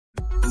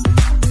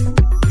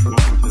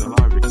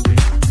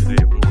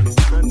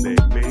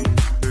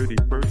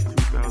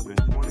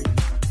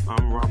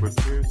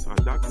Pierce.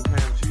 Dr.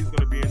 Pam, she's going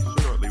to be in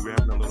shortly. We're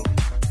having a little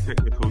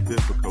technical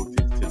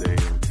difficulties today.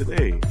 And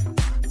today,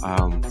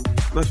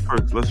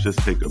 let's just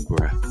take a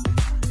breath.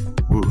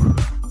 Ooh.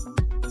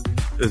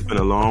 It's been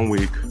a long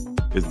week.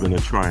 It's been a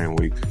trying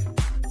week.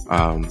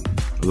 A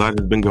lot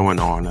has been going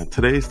on.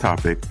 Today's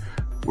topic,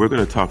 we're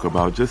going to talk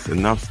about just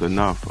enough's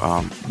enough.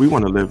 We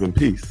want to live in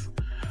peace.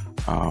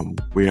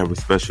 We have a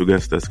special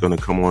guest that's going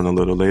to come on a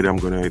little later. I'm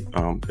going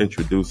to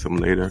introduce him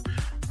later.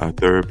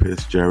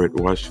 Therapist Jared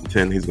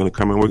Washington. He's going to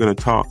come in. We're going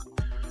to talk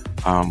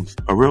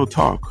a real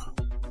talk.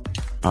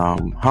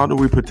 How do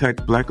we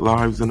protect Black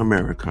lives in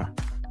America?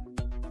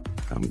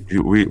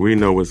 We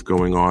know what's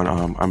going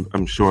on.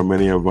 I'm sure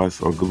many of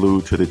us are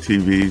glued to the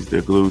TVs.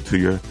 They're glued to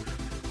your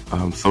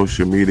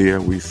social media.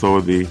 We saw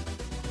the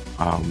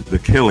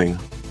killing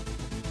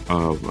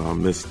of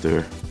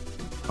Mr.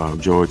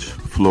 George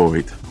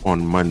Floyd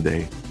on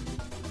Monday,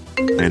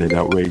 and it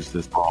outraged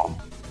us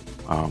all.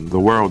 The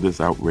world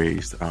is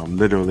outraged.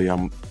 Literally,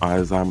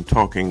 as I'm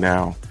talking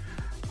now,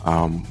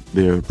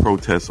 there are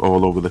protests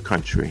all over the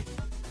country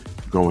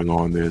going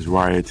on. There's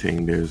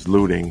rioting, there's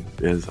looting,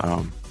 there's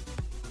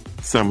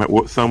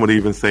some would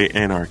even say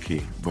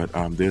anarchy, but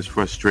there's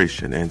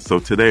frustration. And so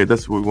today,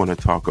 that's what we want to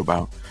talk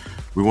about.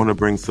 We want to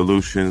bring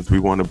solutions. We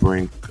want to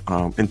bring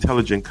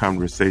intelligent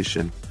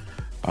conversation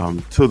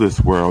to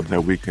this world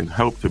that we can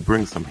help to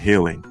bring some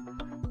healing.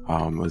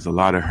 There's a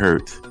lot of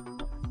hurt.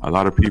 A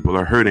lot of people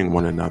are hurting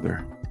one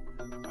another.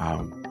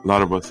 A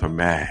lot of us are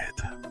mad.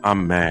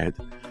 I'm mad.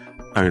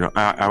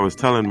 I was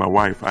telling my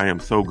wife, I am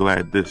so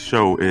glad this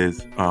show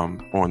is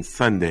on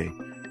Sunday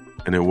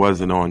and it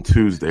wasn't on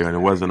Tuesday and it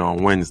wasn't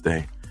on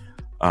Wednesday,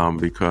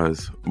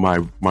 because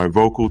my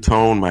vocal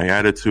tone, my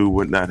attitude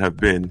would not have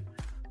been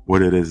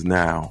what it is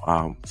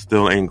now.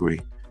 Still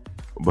angry,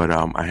 but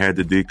I had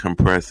to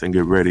decompress and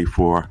get ready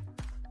for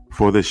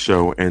this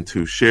show and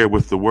to share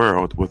with the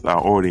world, with our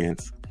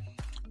audience,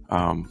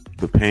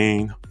 the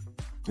pain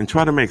and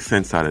try to make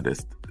sense out of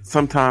this.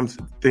 Sometimes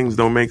things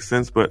don't make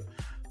sense, but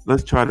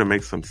let's try to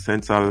make some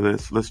sense out of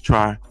this. Let's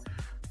try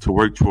to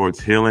work towards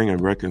healing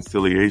and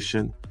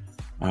reconciliation.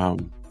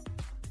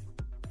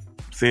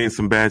 Seeing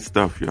some bad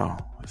stuff,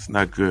 y'all. It's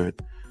not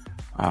good.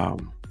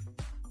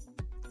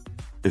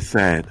 It's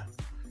sad.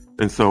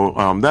 And so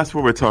that's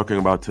what we're talking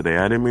about today.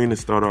 I didn't mean to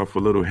start off a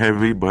little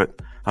heavy,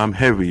 but I'm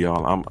heavy,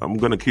 y'all. I'm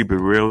going to keep it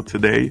real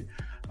today.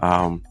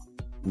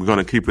 We're going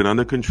to keep it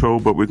under control,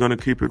 but we're going to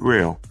keep it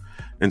real.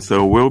 And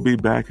so we'll be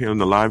back here on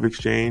the live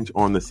exchange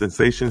on the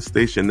Sensation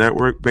Station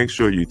Network. Make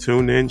sure you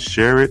tune in,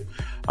 share it,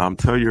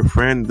 tell your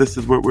friend. This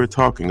is what we're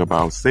talking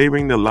about,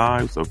 saving the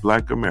lives of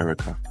Black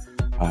America.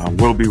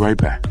 We'll be right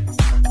back.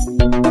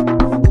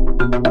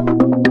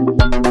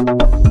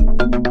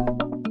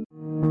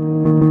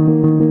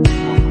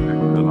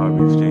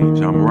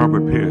 I'm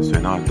Robert Pierce,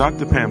 and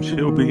Dr. Pam,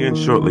 she'll be in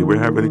shortly. We're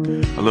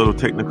having a little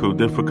technical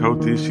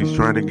difficulties. She's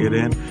trying to get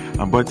in.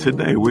 But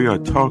today we are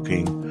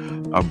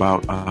talking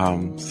about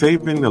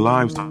saving the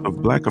lives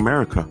of Black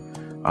America.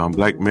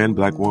 Black men,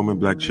 Black women,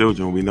 Black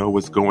children. We know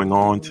what's going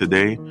on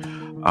today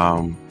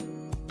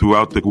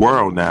throughout the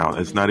world now.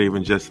 It's not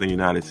even just in the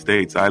United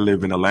States. I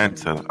live in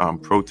Atlanta.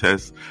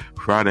 Protests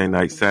Friday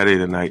night,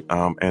 Saturday night,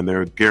 and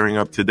they're gearing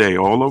up today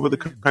all over the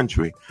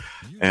country.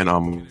 And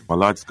a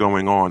lot's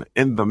going on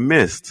in the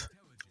midst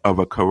of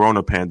a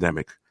corona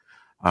pandemic.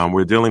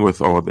 We're dealing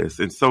with all this.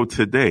 And so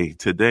today,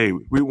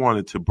 we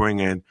wanted to bring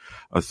in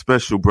a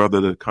special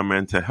brother to come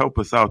in to help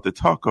us out to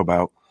talk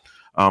about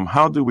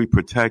how do we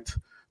protect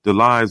the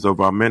lives of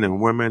our men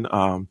and women?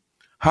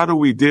 How do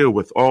we deal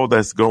with all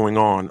that's going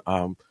on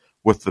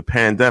with the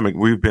pandemic?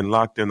 We've been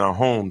locked in our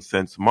homes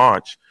since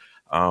March,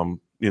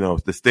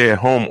 the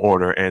stay-at-home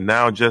order. And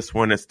now just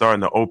when it's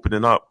starting to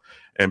open up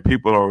and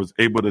people are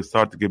able to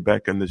start to get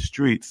back in the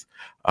streets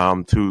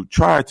to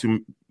try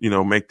to,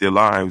 make their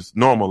lives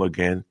normal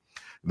again.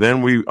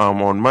 Then we,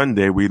 on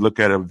Monday, we look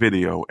at a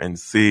video and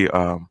see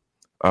a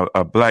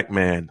Black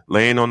man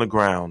laying on the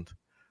ground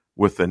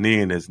with a knee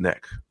in his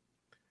neck.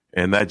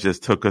 And that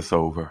just took us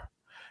over.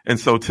 And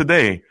so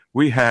today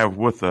we have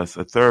with us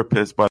a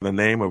therapist by the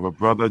name of a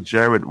brother,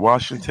 Jared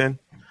Washington,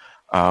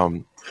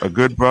 a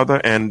good brother.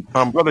 And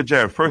Brother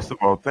Jared, first of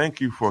all, thank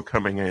you for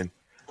coming in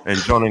and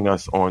joining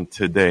us on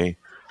today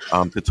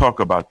to talk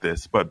about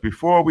this. But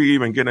before we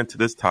even get into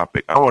this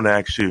topic, I want to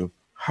ask you,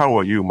 how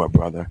are you, my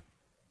brother?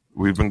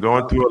 We've been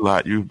going through a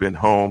lot. You've been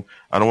home.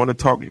 I don't want to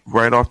talk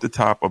right off the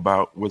top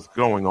about what's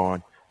going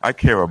on. I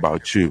care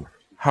about you.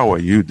 How are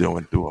you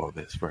doing through all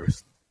this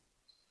first?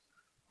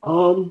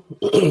 I'm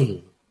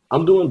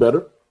doing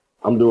better.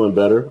 Of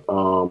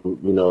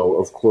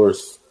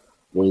course,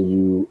 when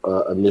you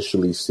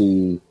initially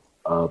see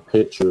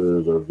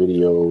pictures or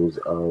videos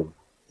of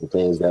the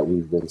things that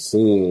we've been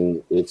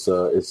seeing, it's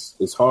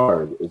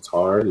hard.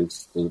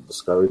 It's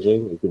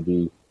discouraging. It could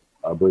be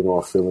bring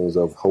on feelings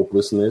of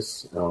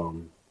hopelessness,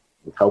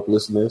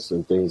 helplessness,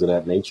 and things of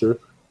that nature.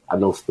 I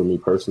know for me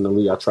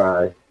personally, I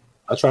try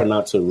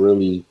not to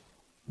really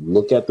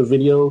look at the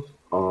videos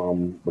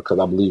because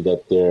I believe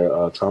that they're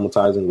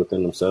traumatizing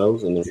within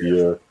themselves. And if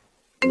you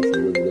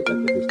really look at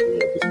the history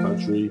of this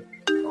country,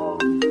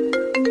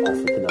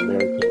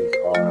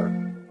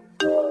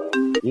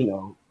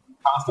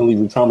 constantly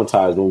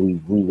re-traumatized when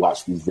we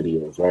rewatch these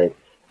videos, right?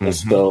 And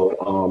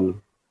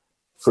so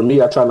for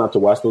me, I try not to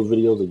watch those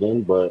videos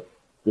again, but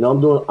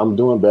I'm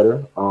doing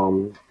better.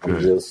 I'm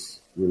just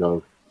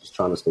just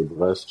trying to stay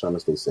blessed, trying to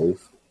stay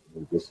safe,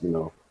 and just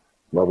love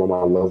on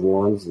my loved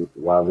ones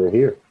while they're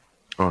here.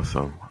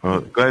 Awesome.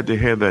 Glad to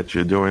hear that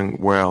you're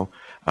doing well.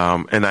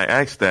 And I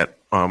asked that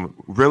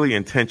really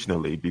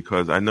intentionally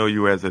because I know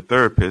you as a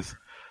therapist,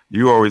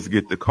 you always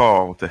get the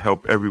call to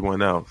help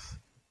everyone else.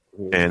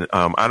 And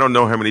I don't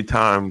know how many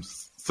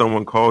times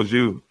someone calls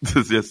you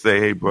to just say,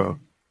 hey, bro,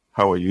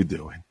 how are you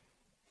doing?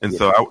 And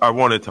so I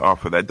wanted to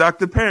offer that.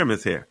 Dr. Pam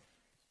is here.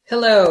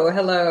 Hello.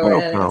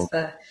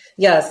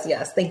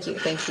 Yes. Thank you.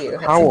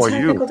 How are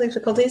you? Technical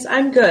difficulties.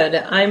 I'm good.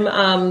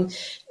 I'm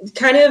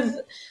kind of.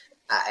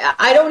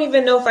 I don't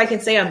even know if I can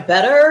say I'm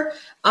better,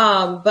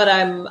 but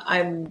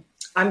I'm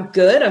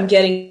good. I'm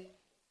getting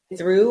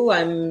through.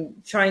 I'm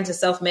trying to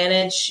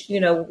self-manage.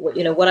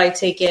 What I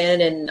take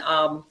in, and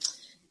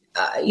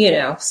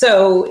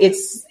so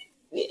it's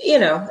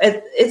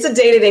it's a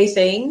day-to-day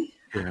thing.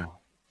 Yeah.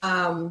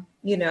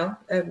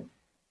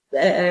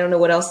 I don't know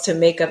what else to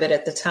make of it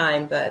at the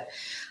time, but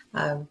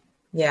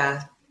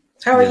yeah.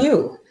 How are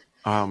you?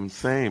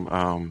 Same.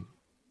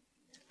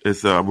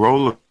 It's a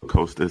roller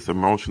coaster. It's an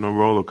emotional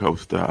roller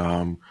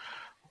coaster.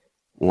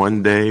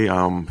 One day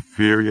I'm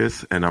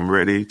furious and I'm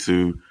ready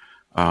to,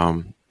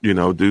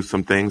 do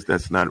some things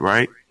that's not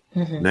right.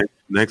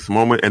 Next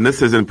moment, and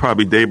this isn't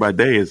probably day by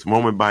day. It's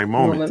moment by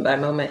moment. Moment by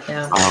moment,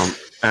 yeah.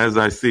 As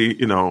I see,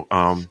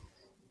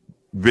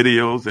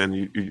 videos, and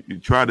you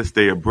try to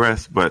stay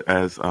abreast, but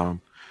as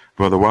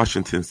Brother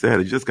Washington said,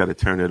 you just got to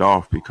turn it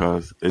off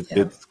because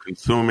it's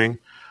consuming.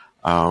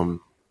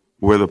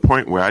 We're the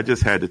point where I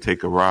just had to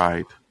take a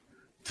ride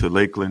to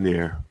Lake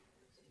Lanier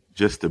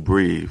just to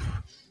breathe,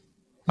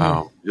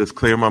 just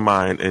clear my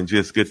mind and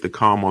just get the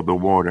calm of the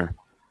water,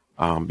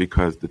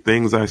 because the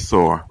things I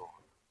saw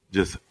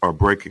just are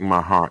breaking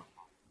my heart.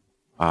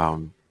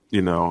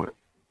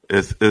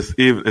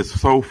 It's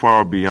so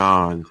far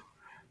beyond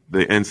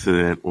the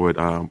incident with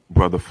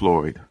Brother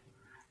Floyd.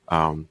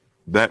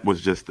 That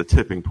was just the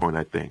tipping point,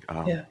 I think.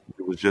 I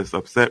was just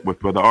upset with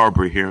Brother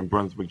Arbery here in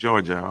Brunswick,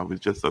 Georgia. I was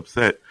just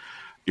upset.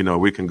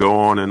 We can go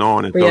on and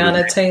on. And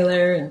Breonna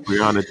Taylor,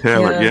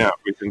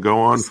 we can go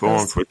on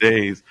for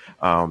days,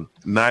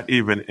 not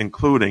even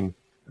including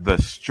the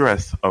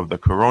stress of the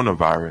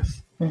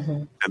coronavirus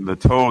and the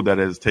toll that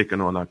has taken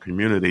on our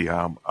community.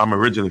 I'm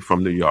originally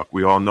from New York.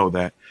 We all know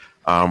that,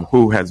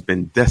 who has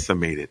been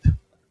decimated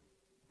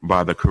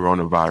by the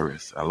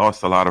coronavirus. I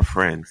lost a lot of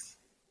friends.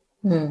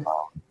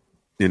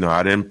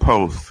 I didn't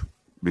post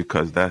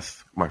because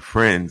that's my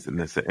friends and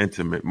it's an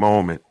intimate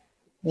moment.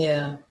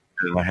 Yeah.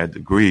 And I had to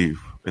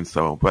grieve. And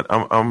so, but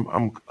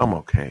I'm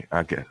okay.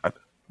 I guess.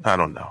 I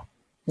don't know.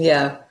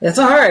 Yeah. It's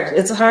a hard,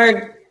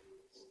 hard.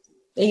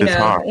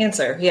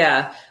 answer.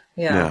 Yeah.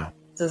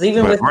 So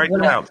even with right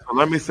now, so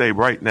let me say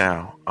right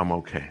now, I'm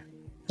okay.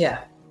 Yeah.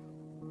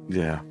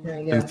 Yeah. There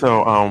you go. And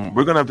so,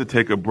 we're going to have to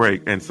take a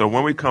break. And so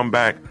when we come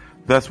back,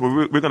 that's where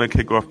we're going to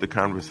kick off the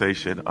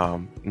conversation,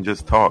 and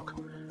just talk,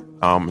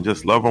 and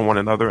just love on one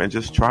another and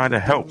just try to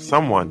help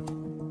someone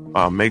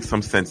make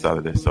some sense out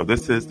of this. So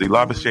this is the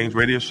Live Exchange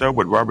Radio Show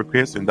with Robert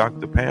Pierce and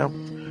Dr.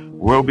 Pam.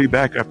 We'll be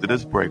back after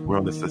this break. We're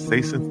on the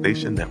Cessation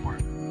Station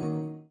Network.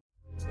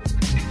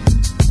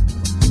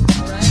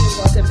 All right,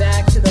 welcome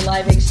back to the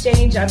Live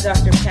Exchange. I'm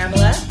Dr.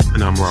 Pamela.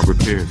 And I'm Robert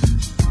Pierce.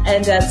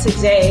 And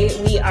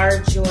today we are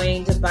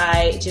joined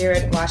by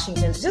Jared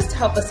Washington to just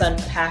help us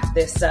unpack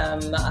this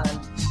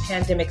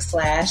pandemic /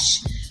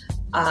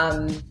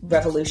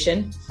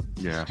 revolution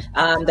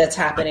that's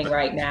happening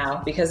right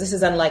now, because this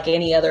is unlike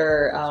any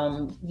other,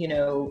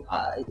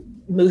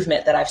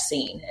 movement that I've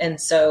seen. And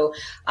so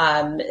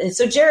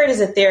Jared is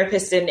a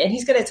therapist, and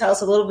he's going to tell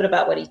us a little bit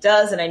about what he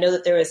does. And I know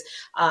that there is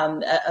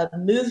a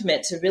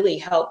movement to really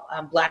help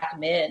Black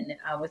men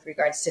with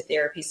regards to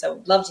therapy. So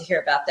I'd love to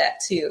hear about that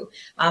too.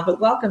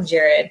 But welcome,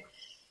 Jared.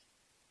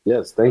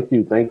 Yes, thank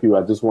you.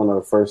 I just want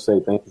to first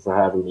say thank you for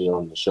having me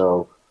on the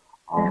show.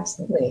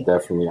 Absolutely.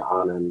 Definitely an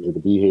honor and to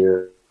be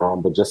here.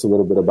 But just a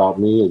little bit about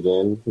me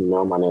again.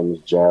 My name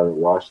is Jared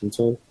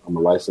Washington. I'm a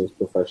licensed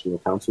professional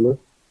counselor.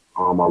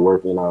 I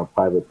work in a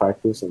private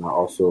practice, and I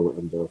also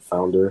am the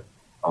founder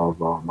of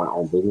my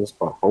own business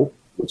called HOPE,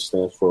 which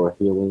stands for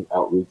Healing,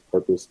 Outreach,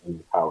 Purpose,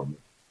 and Empowerment.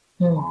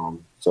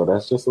 So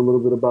that's just a little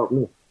bit about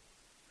me.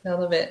 I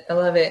love it.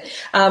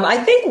 I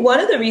think one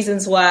of the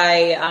reasons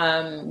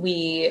why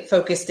we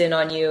focused in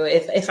on you,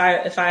 if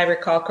I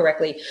recall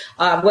correctly,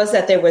 was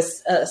that there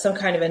was some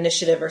kind of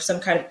initiative or some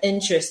kind of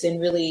interest in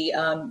really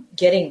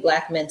getting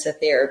Black men to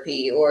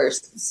therapy or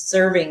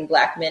serving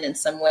Black men in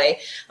some way.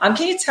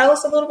 Can you tell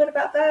us a little bit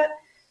about that?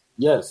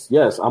 Yes.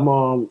 I'm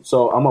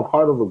a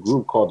part of a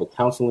group called the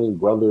Counseling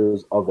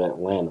Brothers of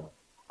Atlanta.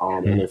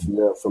 And if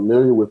you're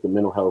familiar with the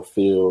mental health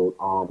field,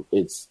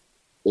 it's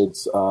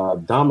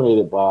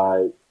dominated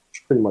by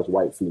pretty much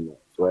white females,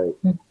 right?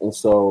 And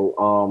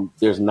so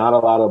there's not a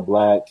lot of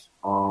Black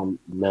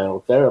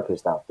male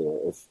therapists out there,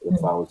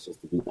 if I was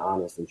just to be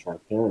honest and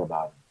transparent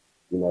about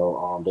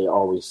They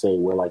always say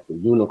we're like the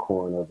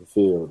unicorn of the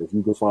field. If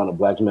you can find a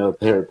Black male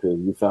therapist,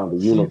 you found a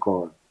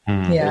unicorn.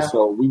 Yeah. And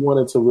so we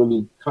wanted to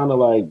really kind of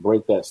like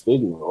break that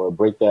stigma or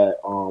break that,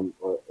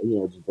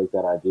 just break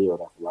that idea or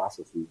that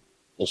philosophy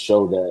and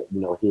show that,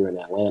 here in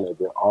Atlanta,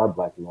 there are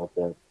Black male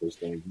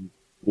therapists, and,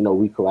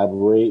 we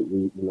collaborate,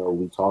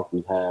 we talk,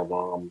 we have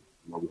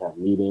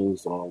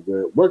meetings.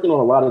 We're working on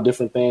a lot of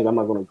different things. I'm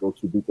not going to go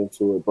too deep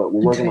into it, but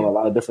we're working on a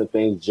lot of different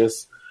things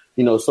just,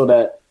 so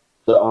that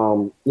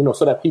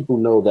so that people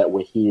know that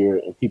we're here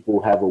and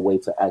people have a way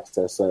to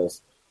access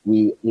us.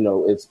 We,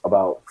 it's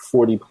about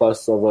 40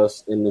 plus of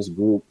us in this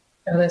group.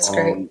 Oh, that's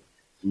great.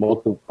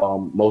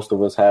 Most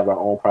of us have our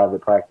own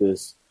private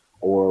practice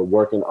or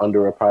working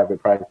under a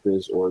private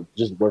practice or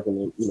just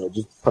working,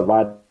 just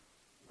providing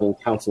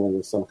counseling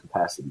in some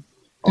capacity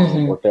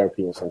or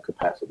therapy in some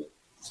capacity.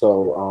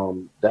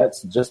 So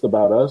that's just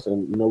about us.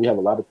 And, we have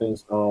a lot of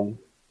things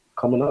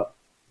coming up.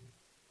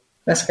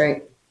 That's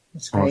great.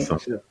 That's great.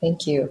 Awesome.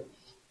 Thank you.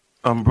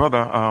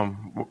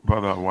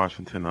 Brother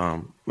Washington,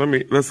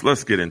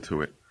 let's get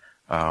into it.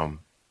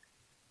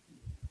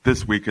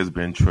 This week has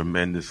been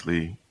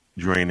tremendously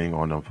draining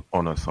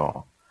on us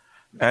all.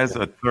 As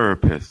a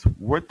therapist,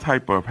 what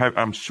type of,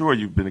 I'm sure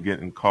you've been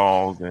getting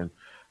calls and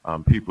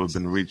people have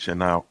been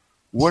reaching out.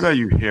 What are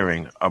you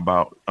hearing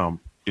about,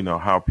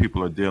 how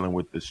people are dealing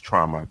with this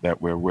trauma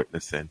that we're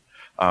witnessing?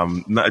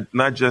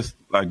 Not just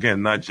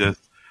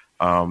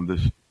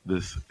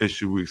this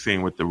issue we've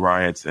seen with the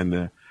riots and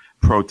the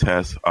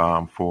protests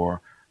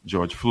for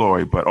George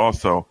Floyd, but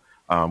also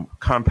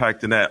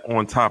compacting that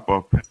on top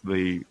of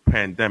the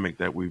pandemic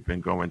that we've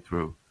been going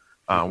through.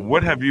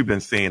 What have you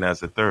been seeing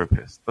as a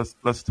therapist?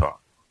 Let's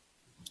talk.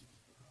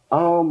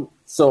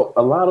 So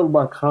a lot of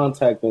my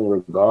contact in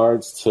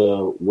regards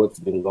to what's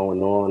been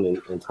going on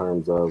in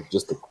terms of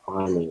just the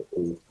climate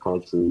in the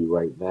country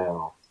right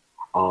now,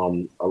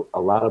 a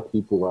lot of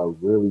people are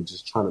really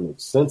just trying to make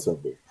sense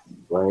of it,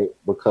 right?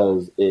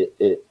 Because it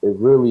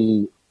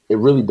really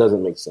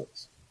doesn't make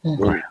sense.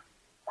 Mm-hmm.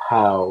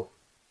 How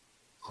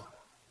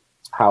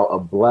a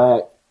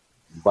Black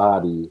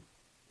body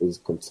is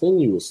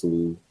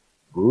continuously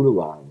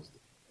brutalized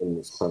in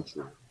this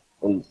country,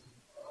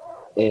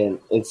 and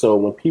so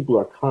when people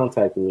are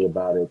contacting me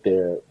about it,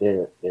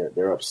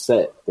 they're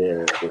upset,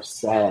 they're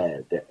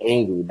sad, they're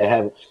angry,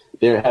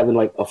 they're having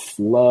like a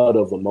flood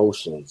of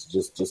emotions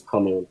just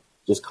coming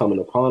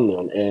upon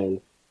them,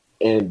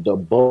 and the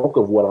bulk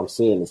of what I'm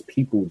seeing is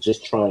people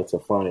just trying to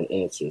find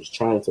answers,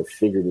 trying to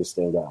figure this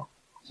thing out.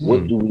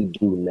 What do we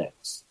do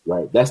next?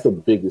 Right? That's the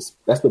biggest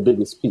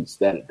piece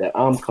that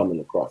I'm coming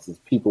across is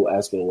people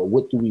asking, well,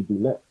 what do we do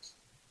next?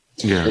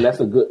 Yeah. And that's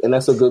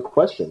a good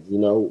question.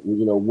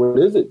 What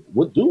is it?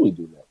 What do we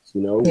do next?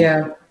 Yeah.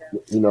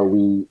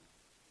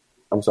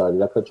 I'm sorry,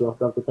 did I cut you off,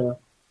 Dr. Pam?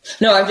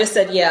 No, I've just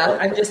said, yeah.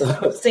 I'm just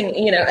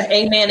singing,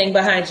 amening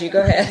behind you.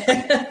 Go ahead.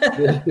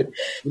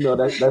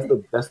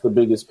 That's the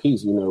biggest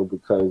piece,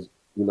 because,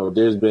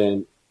 there's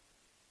been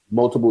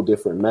multiple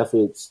different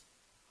methods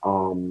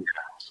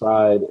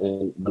tried,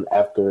 and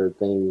after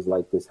things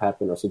like this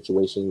happen or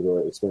situations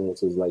or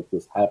experiences like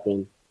this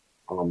happen,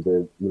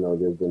 there's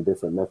been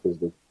different methods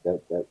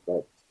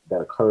that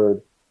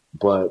occurred,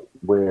 but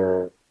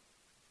where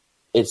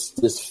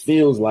this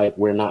feels like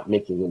we're not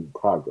making any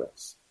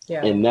progress.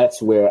 Yeah. And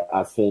that's where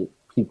I think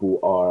people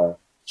are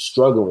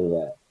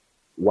struggling at.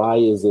 Why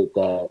is it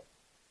that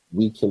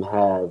we can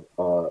have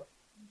a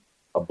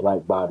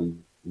Black body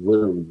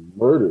literally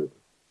murdered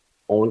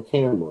on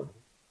camera,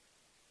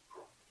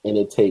 and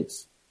it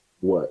takes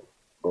a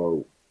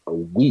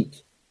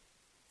week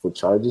for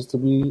charges to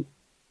be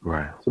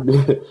right to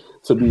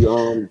be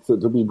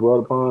brought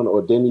upon,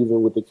 or then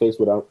even with the case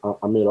with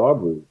Ahmaud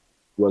Arbery,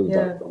 was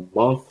like a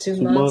month,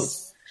 2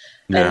 months,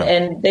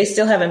 and they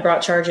still haven't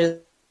brought charges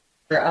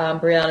for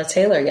Breonna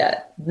Taylor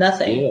yet.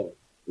 Nothing. Yeah.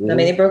 Mm-hmm. I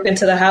mean, they broke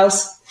into the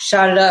house,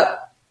 shot it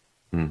up,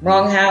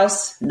 wrong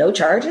house, no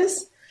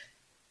charges.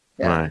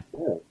 Yeah. Right.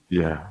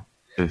 Yeah,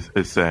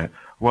 it's sad.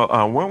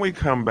 Well, when we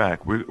come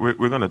back, we're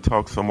going to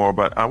talk some more.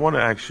 But I want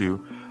to ask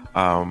you,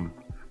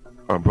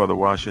 Brother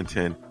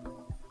Washington.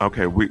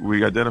 Okay,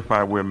 we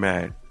identify we're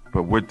mad,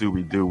 but what do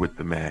we do with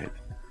the mad?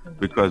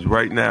 Because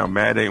right now,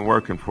 mad ain't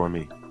working for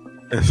me.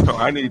 And so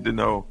I need to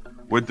know,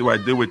 what do I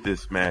do with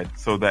this mad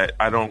so that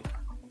I don't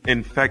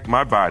infect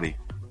my body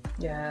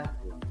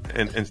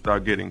and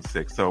start getting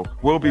sick? So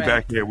we'll be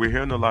back here. We're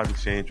here in the Live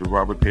Exchange with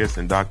Robert Pierce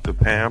and Dr.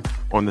 Pam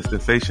on the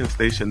Sensation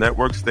Station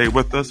Network. Stay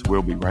with us.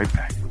 We'll be right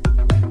back.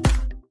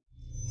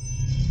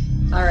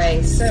 All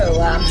right, so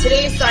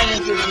today's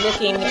science is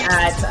looking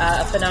at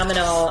a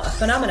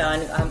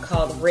phenomenon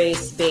called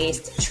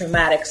race-based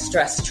traumatic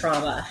stress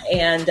trauma.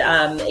 And,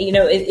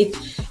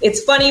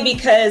 it's funny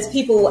because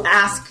people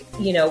ask,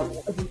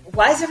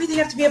 why does everything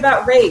have to be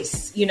about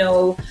race?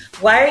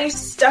 Why are you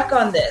stuck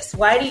on this?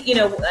 Why do you,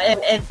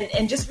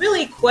 and just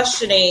really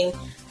questioning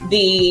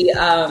the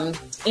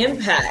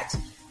impact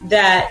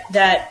that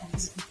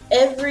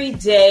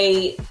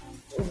everyday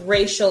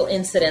racial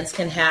incidents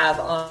can have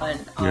on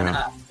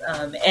us.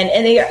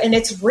 And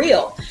it's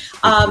real.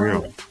 It's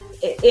real.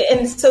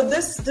 and so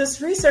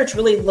this research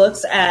really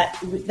looks at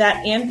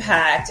that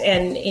impact,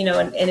 and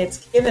and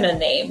it's given a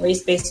name: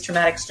 race-based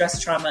traumatic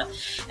stress trauma,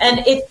 and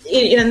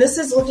and this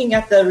is looking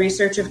at the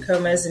research of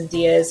Comas and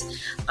Diaz,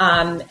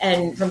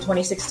 and from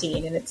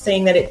 2016, and it's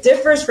saying that it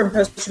differs from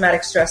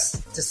post-traumatic stress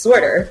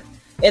disorder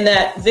in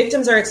that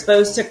victims are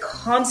exposed to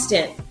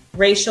constant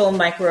racial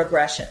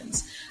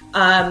microaggressions.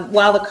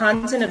 While the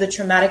content of the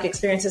traumatic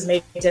experiences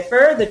may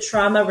differ, the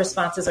trauma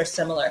responses are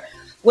similar.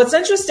 What's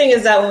interesting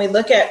is that when we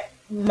look at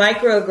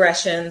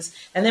microaggressions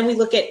and then we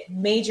look at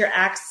major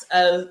acts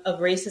of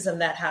racism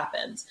that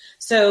happens.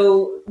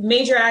 So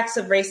major acts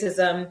of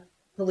racism,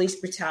 police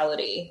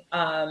brutality,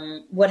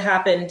 what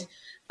happened,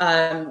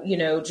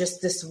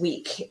 just this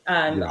week,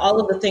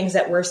 all of the things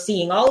that we're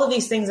seeing, all of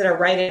these things that are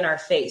right in our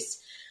face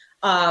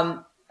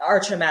are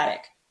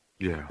traumatic.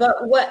 Yeah.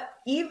 But what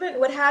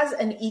has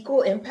an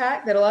equal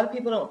impact that a lot of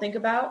people don't think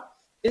about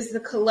is the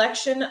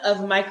collection of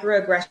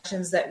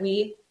microaggressions that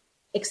we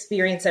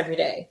experience every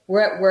day.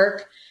 We're at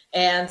work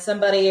and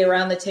somebody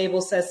around the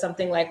table says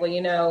something like,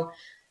 well,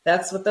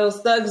 that's what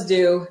those thugs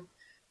do.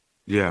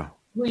 Yeah.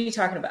 Who are you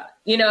talking about?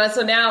 And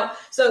so now,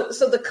 so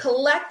the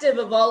collective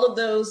of all of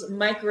those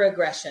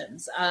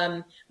microaggressions,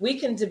 we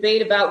can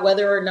debate about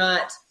whether or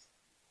not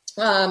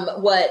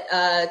what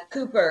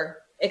Cooper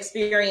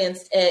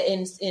experienced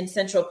in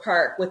Central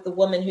Park with the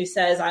woman who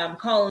says, I'm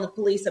calling the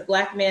police, a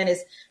black man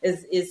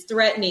is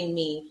threatening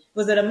me.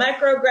 Was it a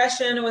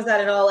microaggression, or was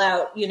that an all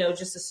out,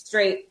 just a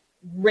straight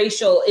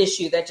racial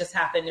issue that just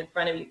happened in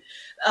front of you?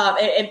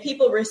 And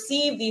people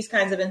receive these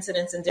kinds of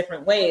incidents in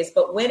different ways.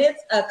 But when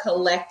it's a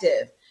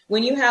collective,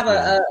 when you have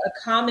a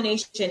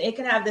combination, it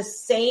can have the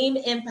same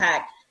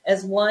impact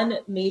as one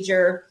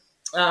major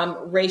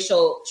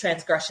racial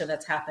transgression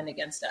that's happened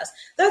against us.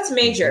 That's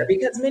major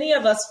because many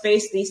of us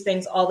face these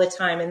things all the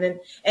time. And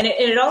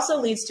it also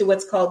leads to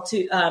what's called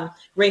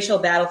racial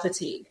battle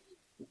fatigue.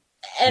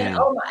 And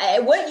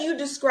what you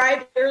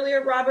described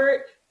earlier,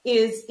 Robert,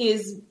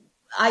 is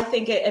I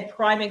think a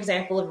prime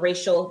example of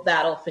racial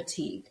battle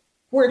fatigue.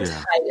 We're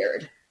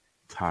tired.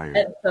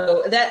 And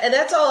so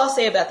that's all I'll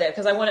say about that,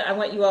 because I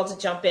want you all to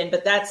jump in,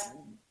 but that's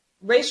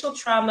racial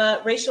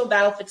trauma, racial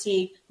battle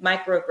fatigue,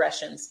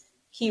 microaggressions.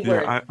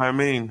 Keyword. Yeah, I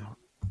mean,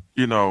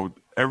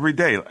 every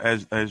day,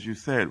 as you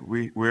said,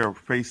 we're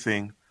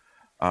facing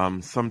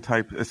some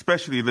type,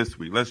 especially this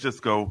week. Let's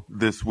just go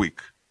this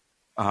week.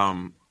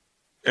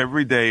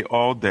 Every day,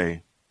 all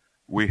day,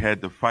 we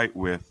had to fight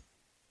with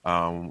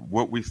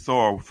what we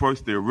saw.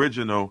 First, the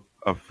original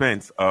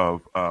offense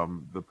of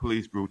the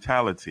police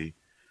brutality,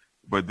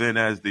 but then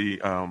as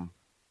the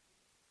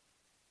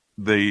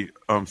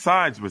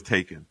sides was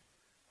taken,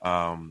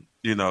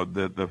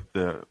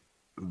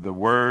 the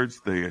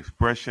words, the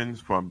expressions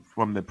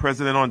from the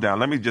president on down.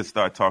 Let me just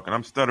start talking.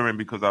 I'm stuttering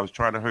because I was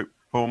trying to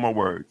hold my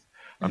words.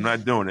 I'm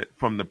not doing it.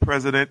 From the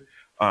president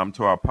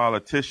to our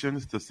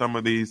politicians, to some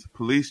of these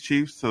police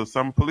chiefs, to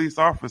some police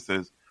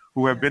officers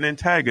who have been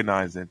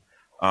antagonizing.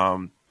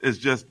 It's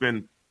just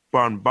been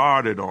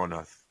bombarded on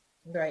us.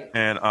 Right.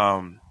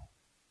 And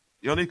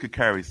you only could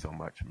carry so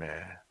much,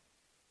 man.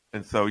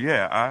 And so,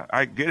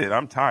 I get it.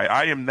 I'm tired.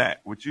 I am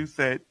that. What you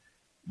said,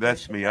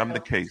 that's me. I'm the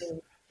case.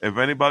 If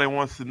anybody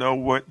wants to know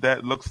what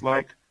that looks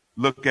like,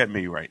 look at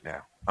me right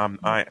now.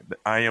 I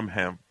am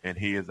him, and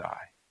he is I.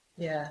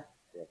 Yeah.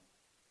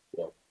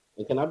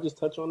 And can I just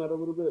touch on that a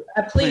little bit?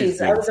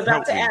 Please, I was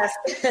about to ask.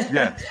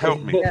 Yes,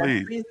 help me,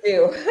 please. Please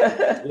do.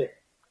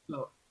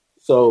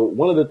 So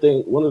one of the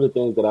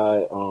things that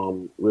I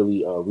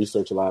really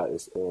research a lot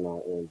is,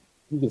 and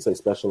you can say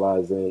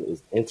specialize in,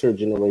 is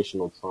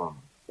intergenerational trauma.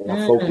 And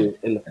I focus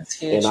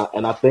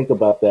and I think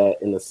about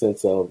that in the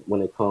sense of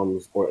when it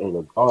comes or in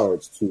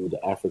regards to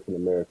the African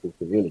American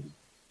community.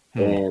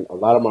 And a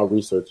lot of my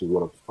research is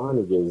what I'm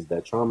finding is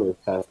that trauma is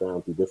passed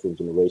down through different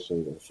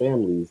generations and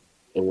families.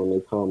 And when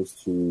it comes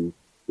to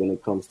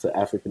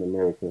African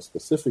Americans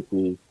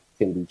specifically,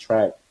 can be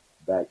tracked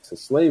back to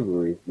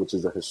slavery, which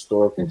is a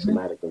historical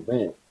traumatic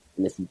event.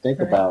 And if you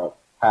think about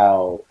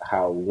how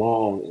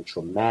long and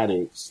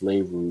traumatic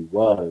slavery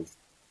was,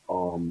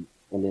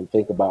 and then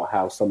think about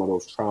how some of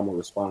those trauma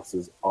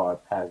responses are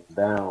passed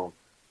down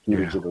through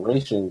the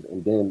generations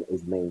and then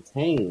is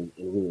maintained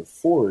and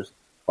reinforced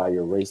by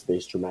your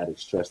race-based traumatic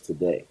stress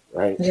today,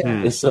 right? Yeah.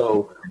 And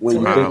so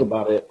when you think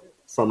about it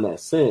from that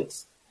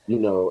sense,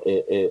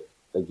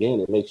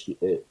 it makes you,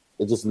 it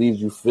just leaves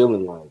you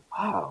feeling like,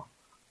 wow,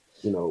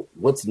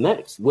 what's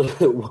next? What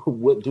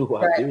do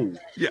I do?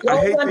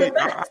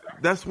 Yeah,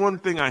 that's one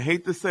thing I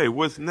hate to say.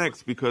 What's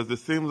next? Because it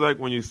seems like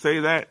when you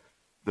say that,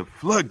 the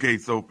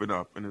floodgates open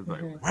up and it's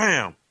like,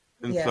 wham.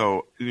 And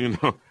so,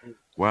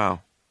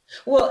 wow.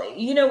 Well,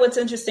 what's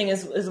interesting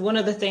is one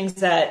of the things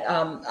that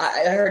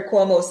I heard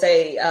Cuomo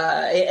say,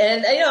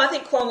 and I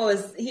think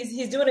Cuomo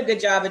he's doing a good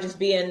job of just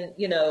being,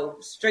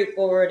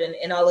 straightforward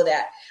and all of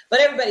that.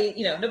 But everybody,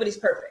 nobody's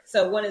perfect.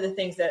 So one of the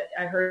things that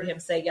I heard him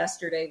say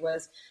yesterday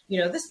was,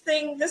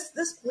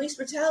 this police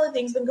brutality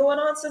thing's been going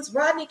on since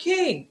Rodney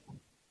King.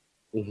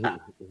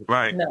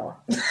 Right. No.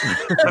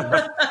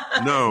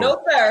 No. No,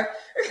 sir.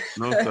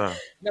 No, sir.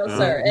 No,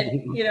 sir.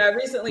 And, I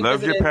recently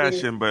love your visited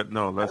passion, but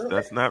no,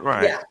 that's not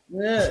right.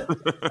 Yeah.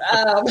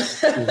 I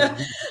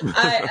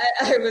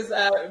was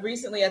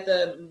recently at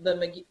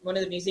the one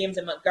of the museums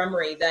in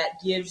Montgomery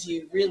that gives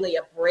you really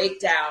a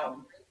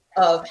breakdown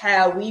of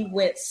how we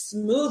went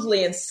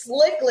smoothly and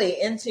slickly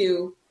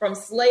from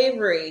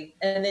slavery,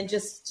 and then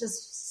just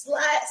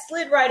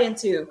slid right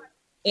into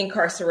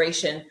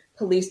incarceration,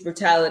 police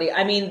brutality.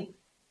 I mean,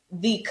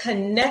 the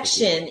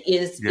connection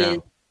is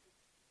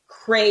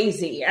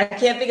crazy. I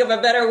can't think of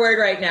a better word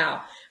right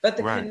now, but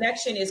the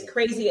connection is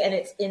crazy, and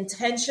it's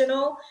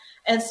intentional.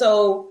 And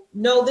so,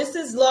 no, this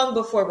is long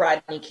before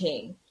Rodney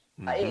King.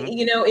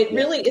 It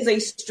really is a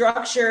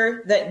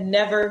structure that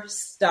never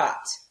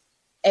stopped.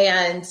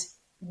 And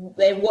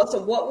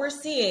what we're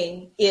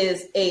seeing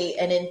is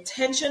an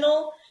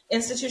intentional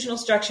institutional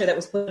structure that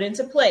was put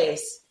into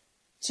place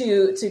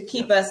to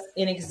keep us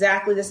in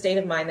exactly the state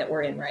of mind that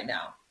we're in right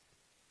now.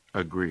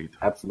 Agreed.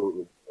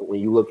 Absolutely. When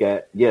you look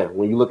at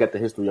the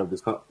history of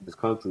this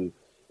country,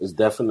 it's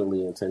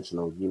definitely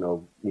intentional.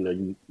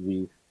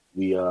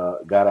 We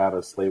got out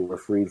of slavery, we're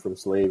freed from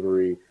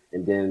slavery,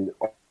 and then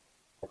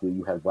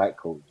you have black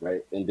codes,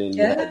 right? And then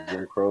you have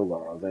Jim Crow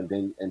laws, and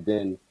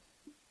then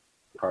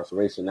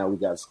incarceration. Now we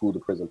got school to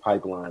prison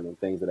pipeline and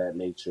things of that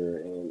nature,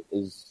 and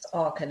it's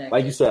all connected.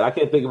 Like you said, I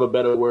can't think of a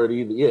better word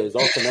either. Yeah, it's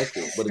all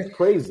connected, but it's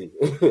crazy.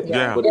 But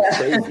it's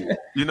crazy.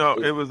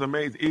 It was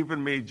amazing.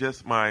 Even me,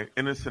 just my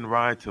innocent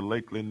ride to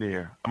Lake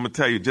Lanier. I'm gonna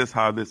tell you just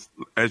how this,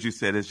 as you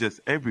said, is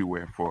just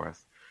everywhere for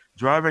us.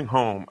 Driving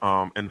home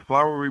in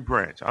Flowery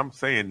Branch, I'm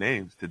saying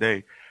names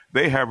today.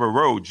 They have a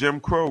road, Jim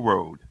Crow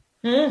Road,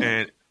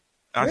 and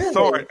I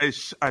saw it.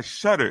 I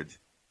shuddered.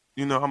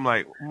 I'm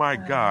like, my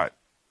God.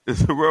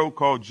 It's a road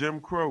called Jim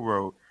Crow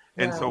Road.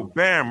 And so,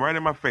 bam, right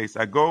in my face.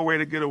 I go away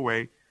to get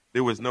away.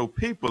 There was no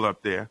people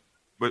up there,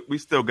 but we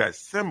still got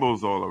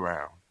symbols all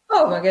around.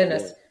 Oh, my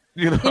goodness.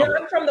 I'm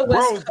from the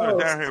West Coast. Roads are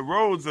down here.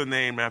 Roads are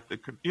named after,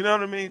 you know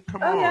what I mean?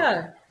 Come on.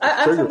 Yeah.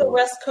 I'm from the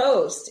West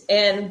Coast.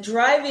 And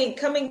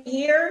coming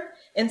here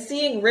and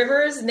seeing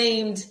rivers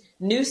named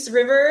Noose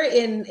River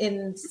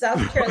in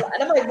South Carolina.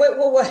 I'm like,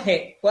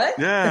 wait, what?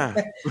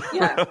 Yeah.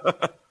 Yeah.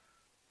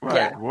 Right.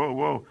 Yeah.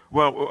 Whoa.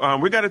 Well,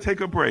 we got to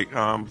take a break.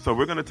 So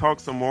we're going to talk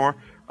some more.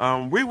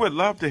 We would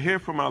love to hear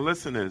from our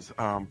listeners.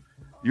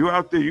 You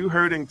out there, you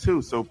hurting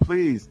too. So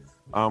please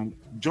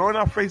join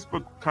our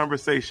Facebook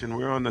conversation.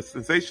 We're on the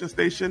Sensation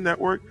Station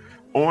Network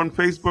on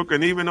Facebook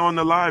and even on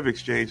the Live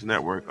Exchange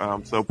Network.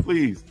 So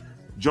please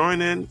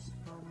join in,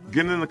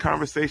 get in the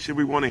conversation.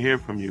 We want to hear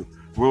from you.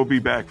 We'll be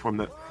back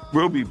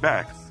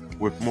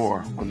with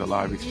more on the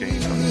Live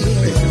Exchange on the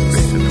Sensation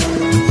Station Network.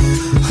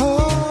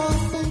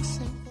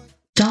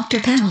 Dr.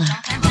 Pamela.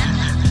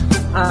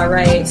 All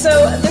right.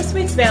 So this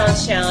week's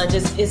balance challenge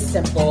is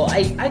simple.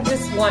 I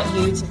just want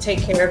you to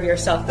take care of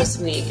yourself this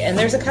week. And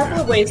there's a couple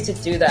of ways to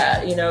do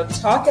that.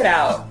 Talk it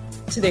out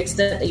to the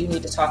extent that you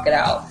need to talk it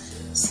out.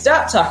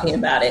 Stop talking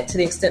about it to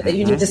the extent that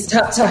you need to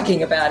stop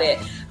talking about it.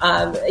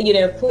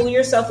 Pull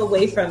yourself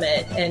away from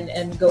it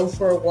and go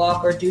for a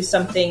walk or do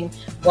something.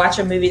 Watch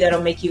a movie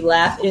that'll make you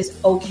laugh. It is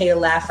okay to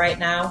laugh right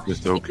now.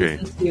 It's okay.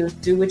 You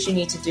do what you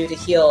need to do to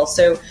heal.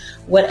 So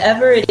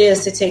whatever it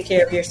is to take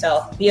care of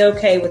yourself, be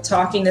okay with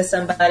talking to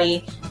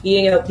somebody.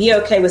 Be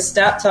okay with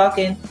stop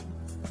talking.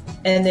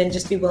 And then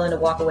just be willing to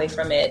walk away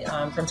from it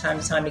from time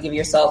to time to give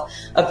yourself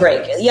a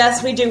break.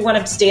 Yes, we do want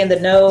to stay in the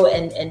know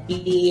and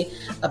be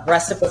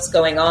abreast of what's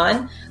going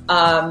on.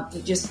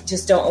 You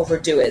just don't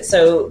overdo it.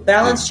 So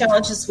balance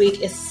challenge this week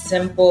is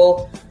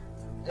simple.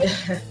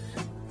 Simple,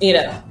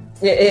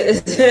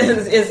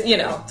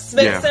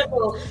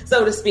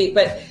 so to speak.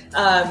 But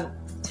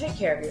take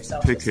care of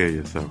yourself. Take care of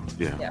yourself.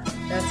 Yeah. Yeah,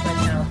 that's my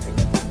challenge for you.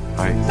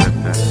 I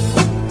accept that.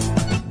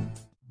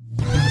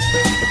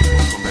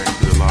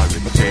 Live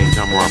Exchange.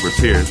 I'm Robert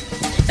Pierce.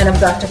 And I'm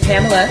Dr.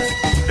 Pamela.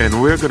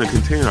 And we're going to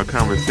continue our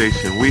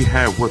conversation. We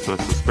have with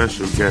us a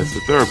special guest, the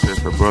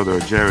therapist, our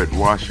brother Jared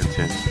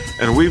Washington.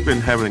 And we've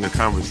been having a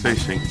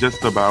conversation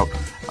just about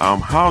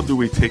how do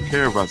we take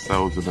care of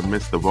ourselves in the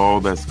midst of all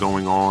that's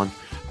going on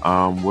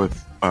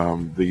with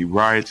the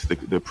riots,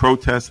 the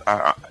protests.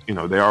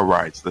 They are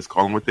riots. Let's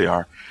call them what they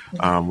are.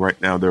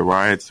 Right now, they're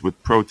riots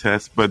with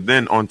protests. But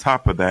then on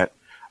top of that,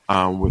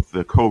 with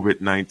the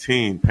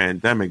COVID-19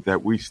 pandemic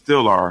that we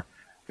still are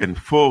in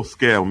full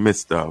scale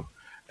midst of.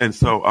 And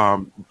so,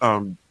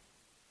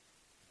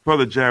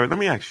 Brother Jared, let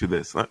me ask you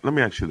this.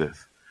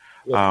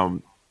 Yeah.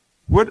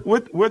 What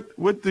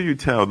do you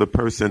tell the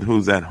person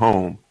who's at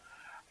home?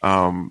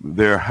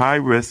 They're high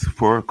risk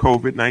for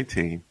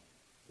COVID-19.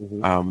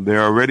 Mm-hmm.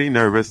 They're already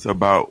nervous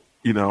about,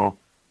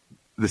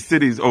 the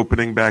city's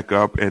opening back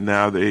up and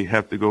now they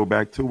have to go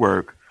back to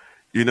work.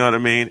 You know what I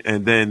mean?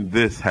 And then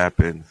this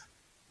happens.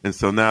 And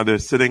so now they're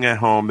sitting at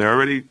home. They're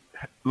already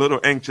a little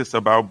anxious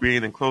about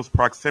being in close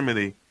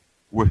proximity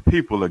with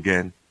people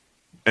again.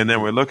 And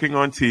then we're looking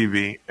on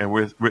TV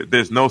and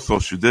there's no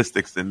social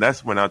distancing.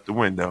 That's went out the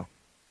window.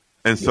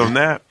 And so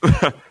now,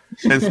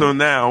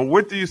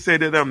 what do you say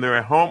to them? They're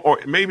at home or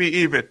maybe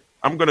even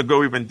I'm going to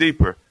go even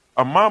deeper.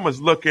 A mama's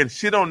looking,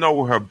 she don't know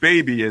where her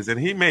baby is, and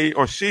he may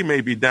or she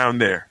may be down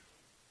there.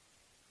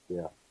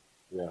 Yeah.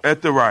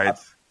 At the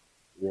riots.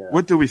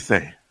 What do we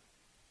say?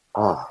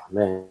 Oh,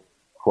 man,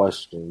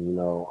 question.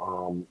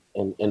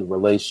 In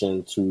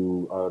relation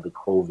to the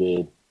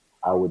COVID,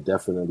 I would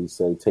definitely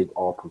say take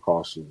all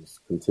precautions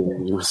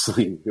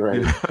continuously,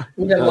 right?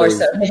 Even more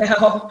so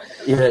now.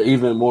 Yeah,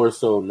 even more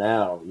so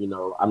now.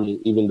 I mean,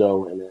 even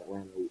though in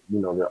Atlanta,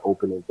 they're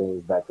opening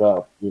things back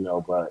up,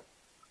 but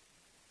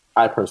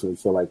I personally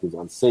feel like it's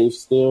unsafe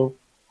still.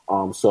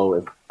 So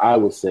if I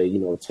would say,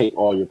 take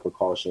all your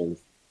precautions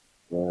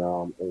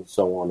and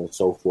so on and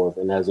so forth.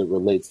 And as it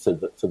relates to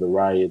the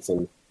riots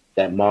and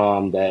that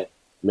mom that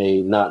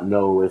may not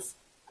know if,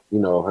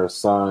 her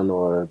son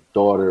or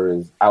daughter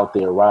is out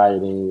there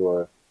rioting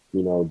or,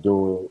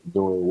 doing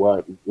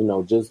what,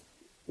 just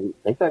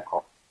make that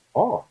call.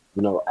 Talk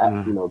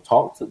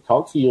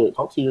to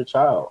your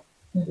child.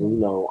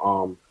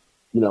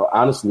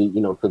 Honestly,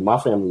 because my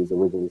family is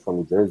originally from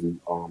New Jersey.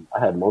 I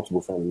had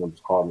multiple family members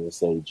call me and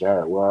say,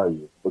 "Jared, where are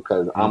you?"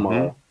 Because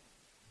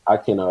I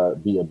can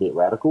be a bit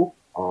radical.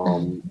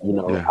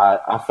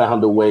 I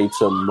found a way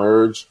to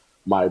merge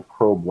my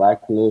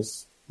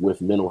pro-blackness with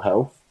mental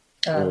health.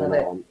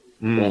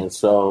 And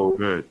so,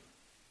 they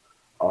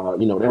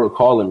were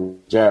calling me,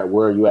 "Jared,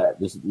 where are you at?"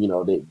 This, they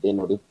know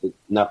this,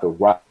 not the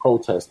rock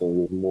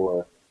protesting was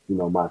more,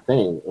 my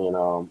thing, and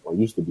or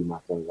used to be my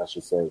thing, I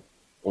should say.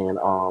 And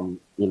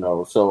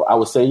so I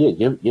would say,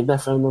 give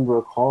that family member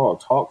a call,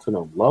 talk to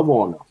them, love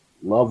on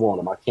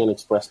them. I can't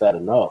express that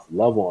enough.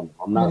 Love on them.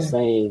 I'm not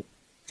saying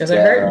because it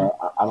hurt.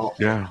 I don't.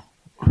 Yeah.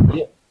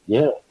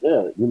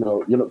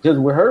 Because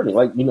we're hurting.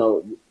 Like,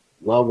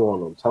 love on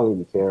them, tell them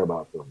you care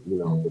about them.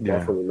 But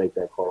definitely make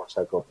that call,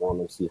 check up on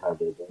them, see how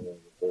they're doing, and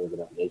things of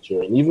that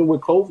nature. And even with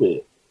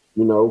COVID,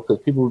 because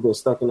people have been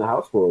stuck in the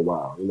house for a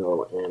while, and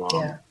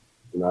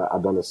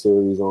I've done a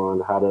series on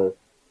how to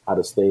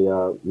stay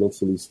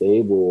mentally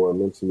stable or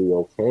mentally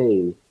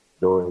okay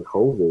during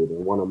COVID.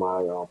 And one of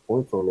my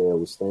points on there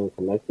was staying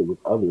connected with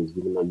others,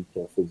 even though you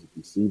can't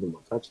physically see them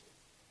or touch them.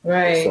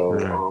 Right.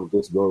 So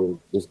this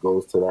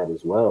goes to that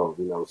as well.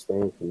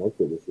 Staying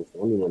connected with your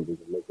family members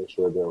and making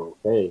sure they're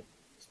okay,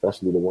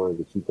 especially the ones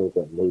that you think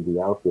that may be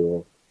out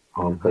there,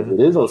 because it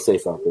is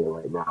unsafe out there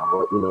right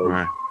now.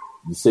 But,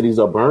 the cities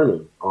are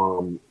burning.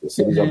 The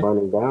cities are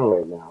burning down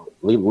right now,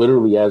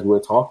 literally as we're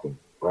talking.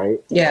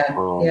 Right.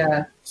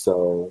 Yeah.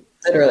 So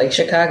literally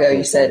Chicago,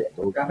 you said.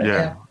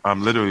 Yeah.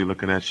 I'm literally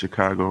looking at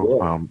Chicago.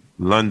 Yeah.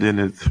 London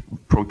it's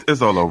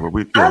all over.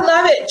 I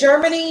love it.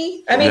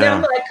 Germany. I mean,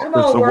 I'm like, come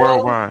on,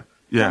 world. Worldwide.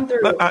 Yeah.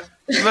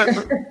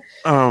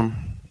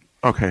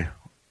 Okay.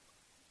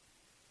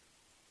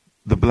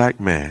 The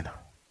black man.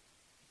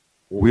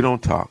 We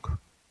don't talk.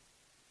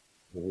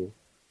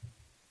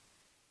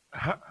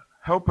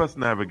 Help us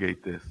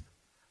navigate this.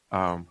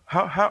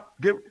 How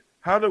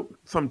do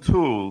some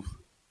tools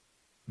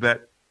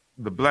that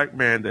the black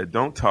man that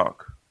don't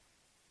talk,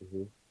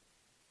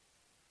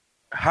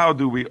 how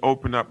do we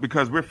open up?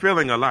 Because we're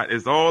feeling a lot.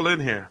 It's all in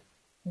here.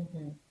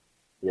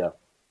 Yeah.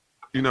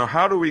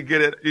 How do we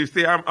get it? You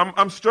see,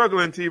 I'm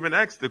struggling to even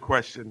ask the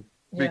question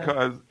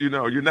because,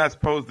 you're not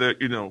supposed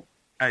to,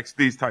 ask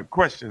these type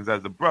questions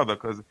as a brother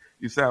because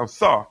you sound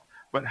soft.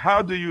 But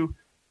how do you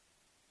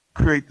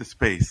create the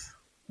space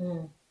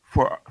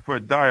for a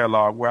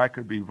dialogue where I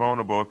could be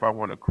vulnerable if I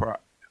want to cry?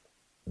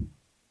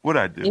 What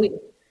I do?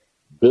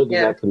 Building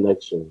that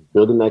connection,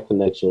 building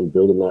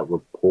that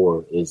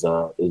rapport is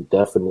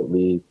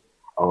definitely,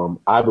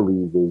 I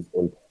believe, is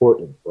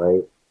important,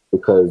 right?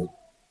 Because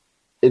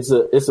it's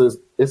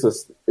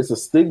a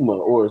stigma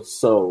or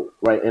so,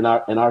 right, in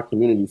our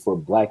community for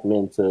black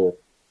men to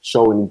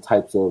show any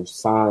types of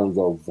signs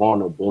of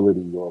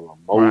vulnerability or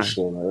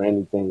emotion or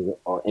anything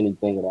of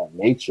that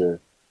nature.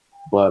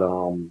 But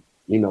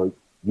you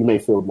may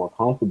feel more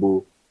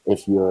comfortable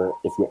if you're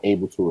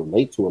able to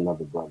relate to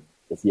another brother,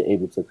 if you're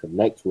able to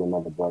connect to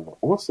another brother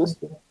or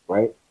sister,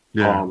 right?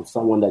 Yeah.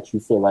 Someone that you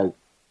feel like,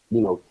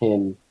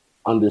 can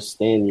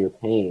understand your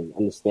pain,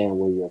 understand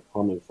where you're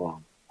coming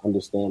from,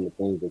 understand the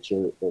things that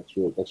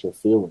you're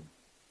feeling.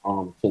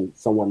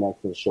 Someone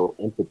that can show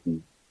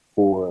empathy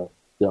for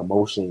the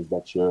emotions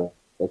that you're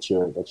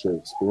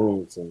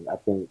experiencing. I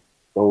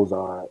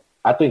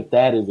think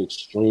that is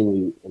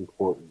extremely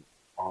important.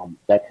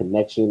 That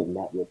connection and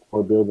that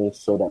rapport building,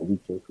 so that we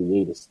can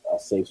create a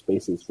safe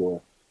spaces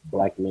for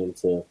black men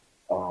to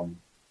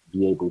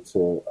be able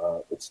to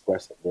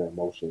express their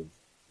emotions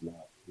in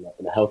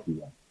a healthy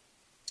way.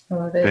 I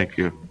love it. Thank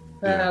you.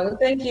 Well,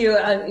 thank you.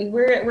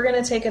 We're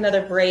going to take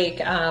another break.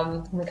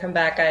 When we come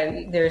back,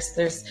 there's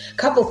a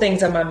couple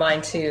things on my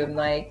mind too. I'm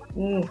like,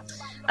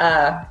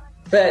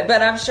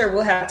 but I'm sure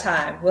we'll have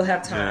time.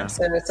 Yeah.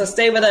 So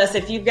stay with us.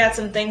 If you've got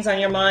some things on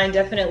your mind,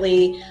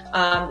 definitely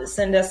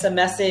send us a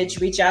message.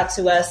 Reach out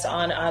to us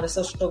on the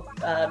social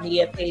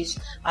media page,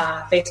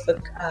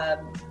 Facebook,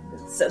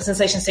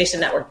 Sensation Station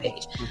Network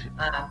page.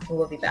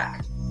 We'll be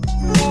back.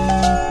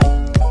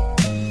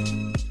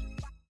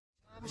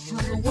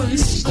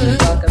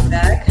 Welcome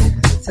back.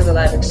 to the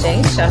Live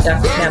Exchange. I'm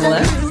Dr. Pamela.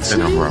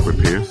 And I'm Robert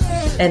Pierce.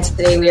 And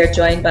today we are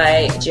joined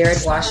by Jared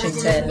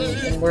Washington,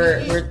 and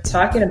we're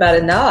talking about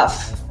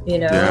enough.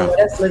 Let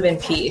us live in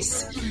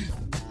peace.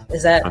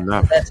 Is that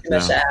enough? That's too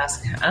much to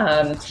ask?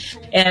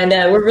 And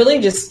we're really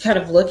just kind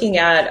of looking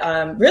at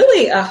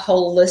really a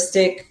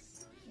holistic,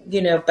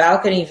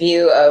 balcony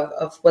view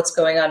of what's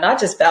going on. Not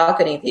just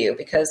balcony view,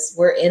 because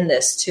we're in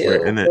this too.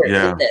 We're in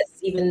this.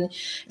 Even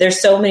there's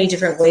so many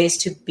different ways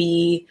to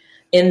be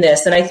in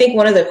this. And I think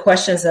one of the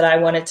questions that I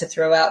wanted to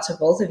throw out to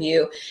both of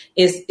you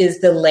is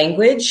the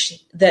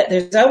language. That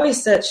there's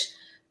always such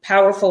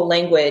powerful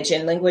language,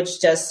 and language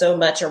does so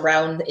much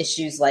around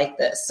issues like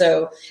this.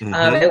 So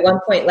at one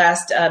point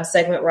last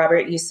segment,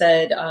 Robert, you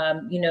said,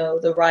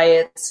 the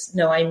riots,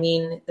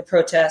 the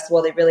protests,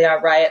 well, they really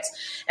are riots.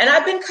 And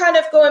I've been kind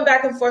of going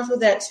back and forth with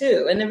that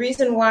too. And the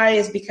reason why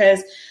is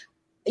because,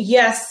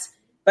 yes,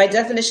 by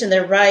definition,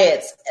 they're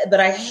riots, but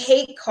I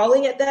hate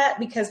calling it that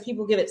because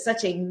people give it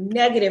such a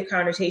negative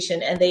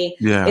connotation, and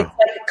it's like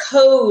a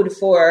code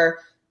for,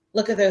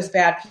 look at those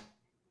bad people.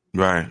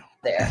 Right.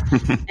 There.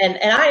 And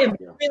I am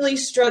really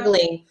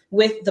struggling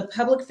with the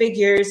public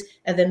figures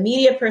and the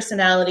media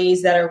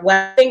personalities that are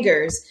wagging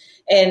fingers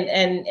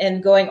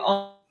and going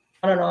on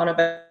and on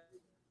about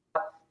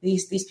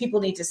these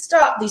people need to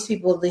stop, these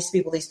people.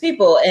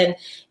 And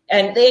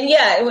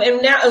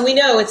now we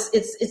know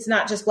it's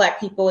not just Black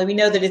people, and we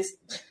know that it's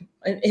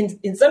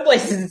in some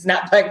places it's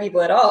not Black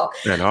people at all.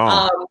 At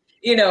all.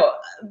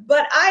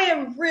 But I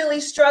am really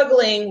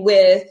struggling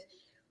with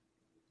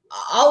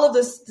all of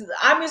this.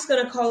 I'm just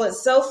going to call it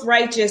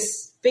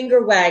self-righteous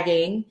finger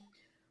wagging.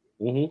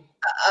 Mm-hmm.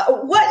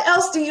 What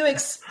else do you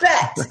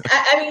expect?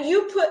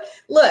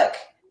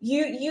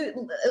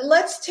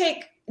 Let's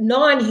take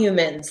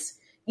non-humans,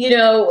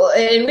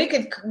 and we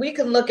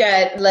can look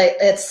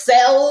at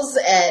cells,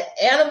 at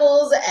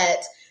animals,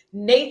 at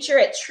nature,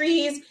 at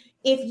trees.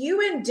 If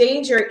you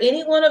endanger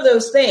any one of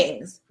those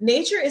things,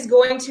 nature is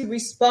going to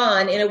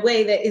respond in a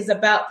way that is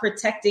about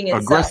protecting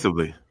itself.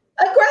 Aggressively.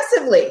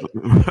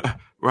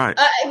 Right.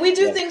 We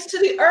do things to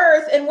the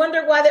earth and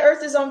wonder why the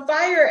earth is on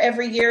fire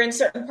every year in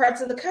certain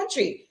parts of the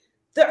country.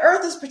 The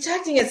earth is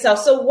protecting itself.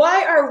 So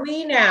why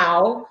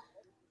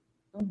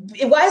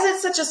is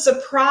it such a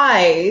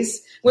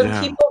surprise when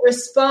people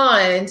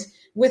respond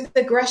with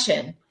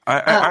aggression?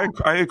 I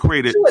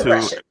equate it to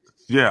aggression.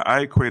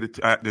 I equate it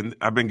to,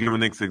 I've been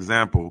giving this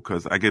example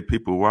because I get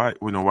people, why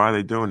are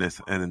they doing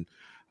this? And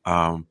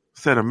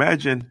said,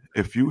 imagine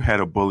if you had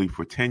a bully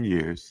for 10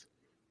 years,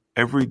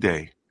 every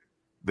day.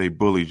 They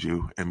bullied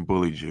you,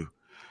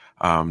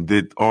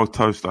 did all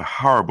types of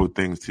horrible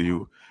things to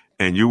you,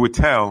 and you would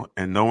tell,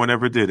 and no one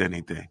ever did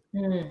anything.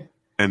 Mm.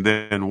 And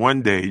then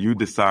one day you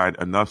decide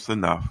enough's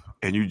enough,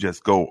 and you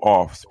just go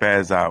off,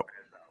 spaz out,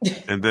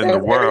 and then the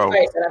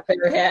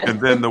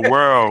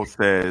world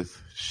says,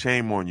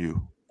 "Shame on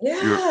you.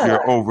 Yeah.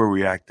 You're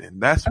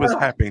overreacting." That's what's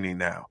happening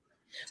now.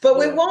 But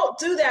we won't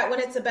do that when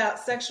it's about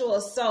sexual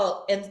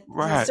assault and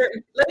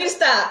certain. Let me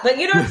stop. But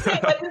you know what I'm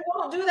saying? Like, we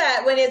won't do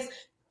that when it's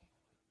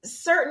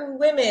certain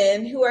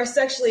women who are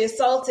sexually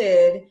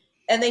assaulted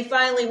and they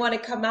finally want to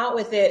come out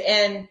with it,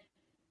 and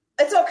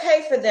it's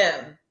okay for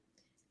them,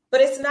 but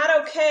it's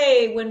not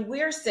okay when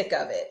we're sick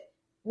of it,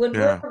 when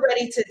we're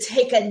ready to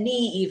take a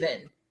knee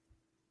even.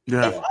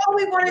 Yeah. If all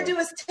we want to do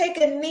is take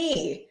a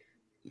knee.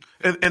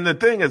 And the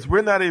thing is,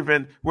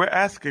 we're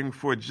asking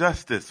for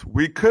justice.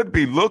 We could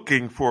be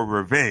looking for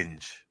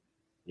revenge.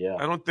 Yeah.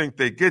 I don't think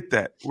they get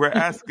that. We're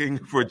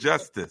asking for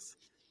justice.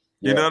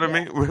 You know what I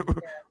mean?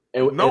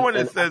 No one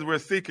says we're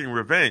seeking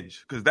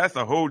revenge, because that's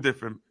a whole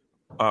different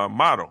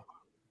model.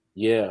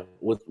 Yeah.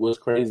 What's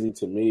crazy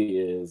to me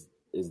is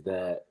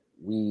that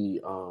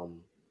we,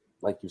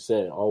 like you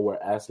said, all we're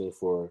asking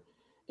for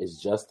is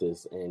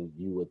justice, and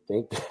you would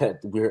think that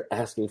we're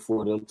asking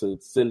for them to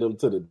send them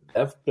to the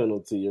death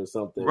penalty or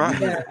something. Right.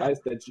 We just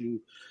ask that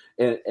you,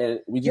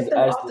 and we just get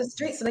them ask off the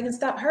street so they can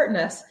stop hurting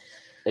us.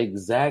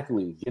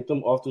 Exactly. Get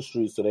them off the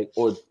street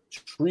or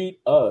treat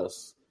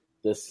us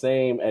the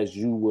same as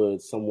you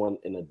would someone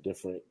in a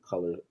different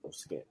color of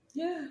skin.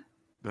 Yeah.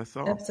 That's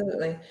all.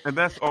 Absolutely. And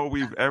that's all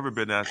we've ever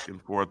been asking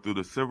for through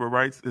the civil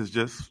rights is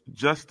just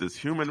justice,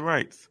 human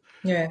rights.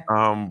 Yeah.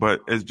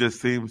 But it just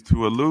seems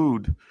to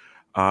elude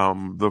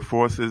the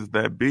forces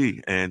that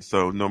be. And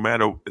so no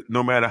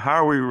matter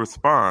how we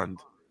respond,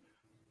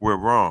 we're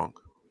wrong.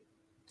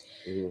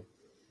 Mm-hmm.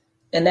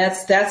 And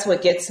that's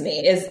what gets me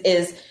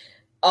is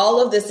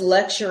all of this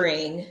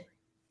lecturing.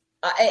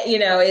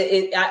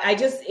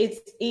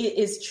 It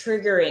is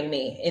triggering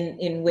me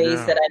in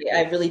ways that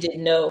I really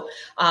didn't know.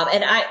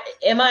 And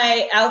am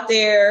I out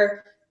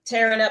there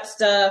tearing up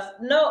stuff?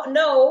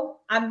 No,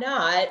 I'm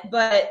not.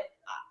 But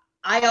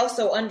I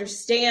also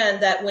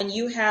understand that when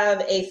you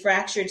have a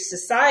fractured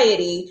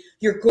society,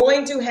 you're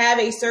going to have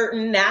a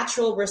certain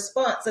natural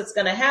response that's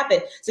going to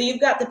happen. So you've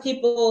got the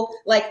people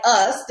like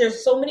us.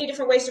 There's so many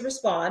different ways to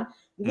respond.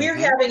 We're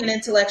having an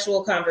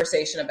intellectual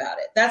conversation about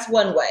it. That's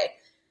one way.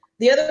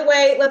 The other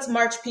way, let's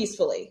march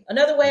peacefully.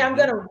 Another way, I'm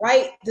going to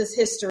write this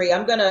history.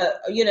 I'm going to,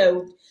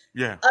 Another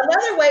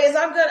way is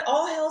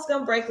all hell's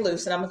going to break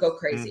loose and I'm going to go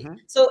crazy.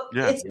 So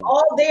it's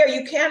all there.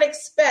 You can't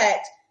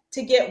expect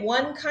to get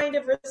one kind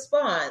of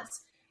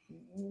response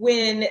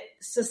when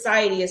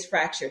society is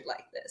fractured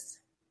like this.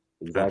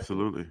 Exactly.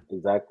 Absolutely.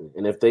 Exactly.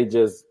 And if they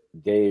just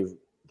gave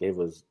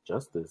us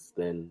justice,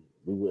 then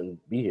we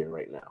wouldn't be here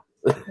right now.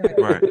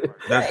 Right.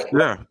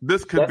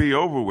 This could be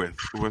over with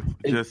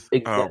just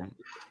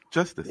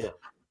justice. Yeah,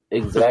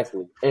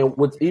 exactly. And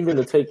what's even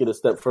to take it a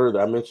step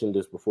further, I mentioned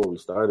this before we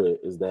started,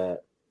 is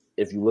that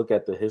if you look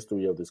at the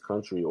history of this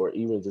country, or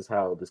even just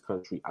how this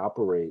country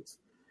operates,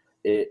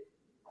 it's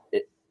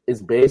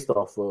based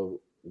off of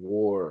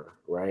war,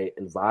 right,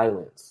 and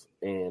violence.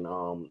 And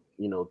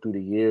through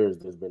the years,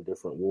 there's been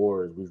different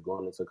wars. We've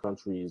gone into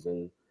countries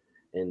and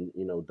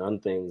done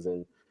things,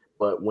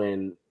 but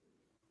when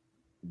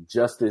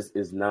justice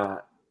doesn't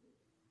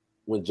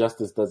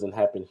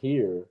happen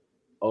here,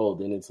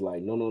 then it's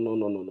like, no,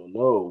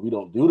 we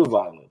don't do the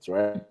violence,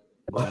 right?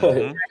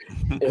 But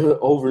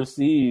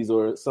overseas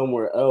or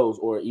somewhere else,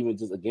 or even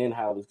just, again,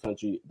 how this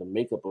country, the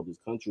makeup of this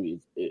country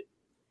is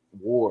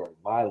war,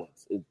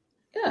 violence.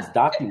 It's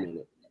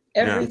documented.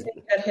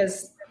 Everything that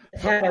has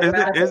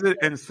had is it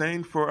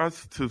insane for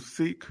us to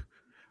seek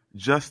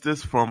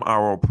justice from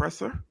our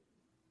oppressor?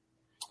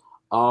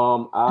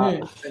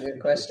 That's a good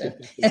question.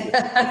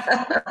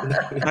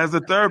 As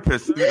a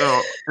therapist,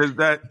 is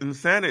that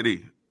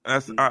insanity?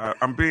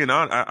 I'm being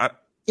honest.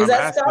 Is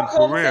that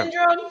Stockholm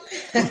syndrome?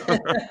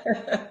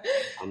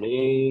 I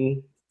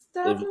mean,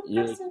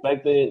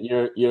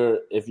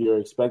 if you're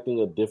expecting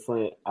a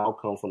different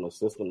outcome from a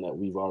system that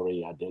we've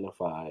already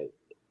identified,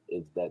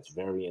 that's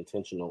very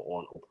intentional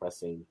on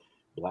oppressing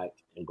Black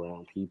and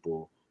brown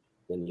people,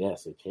 then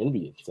yes, it can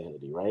be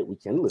insanity, right? We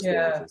can list it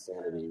as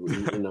insanity,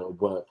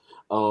 but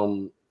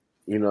I'm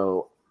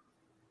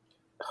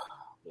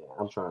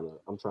trying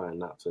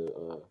not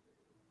to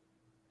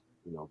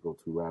go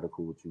too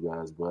radical with you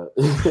guys, but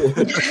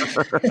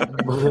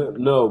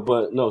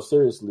no,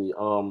 seriously,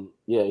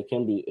 it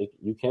can be.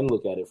 You can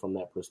look at it from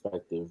that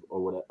perspective, or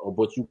whatever,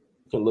 but you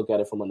can look at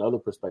it from another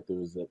perspective,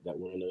 is that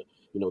we're in a,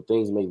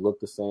 things may look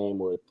the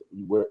same, or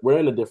we're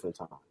in a different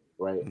time,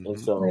 right? And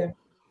so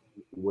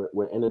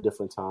we're in a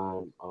different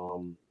time.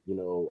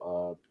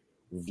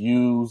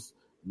 Views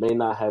may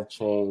not have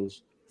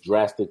changed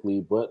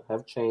drastically, but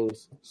have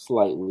changed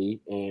slightly,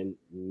 and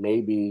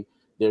maybe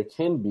there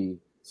can be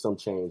some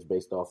change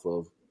based off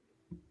of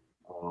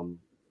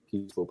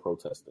peaceful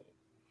protesting.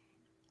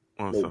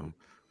 Awesome.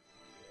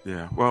 Maybe.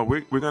 Yeah. Well,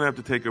 we're going to have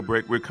to take a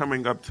break. We're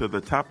coming up to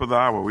the top of the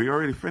hour. We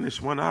already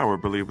finished 1 hour,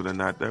 believe it or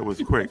not. That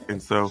was quick. And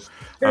so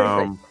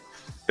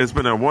it's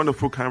been a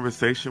wonderful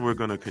conversation. We're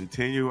going to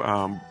continue.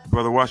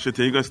 Brother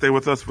Washington, you going to stay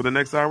with us for the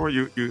next hour?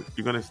 You're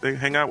going to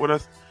hang out with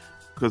us?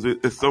 Because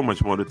there's so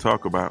much more to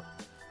talk about.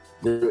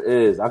 There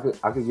is. I could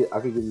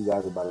give you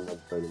guys about another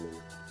 30 minutes.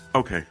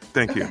 Okay,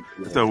 thank you.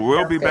 So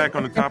we'll be back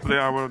on the top of the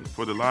hour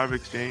for the live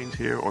exchange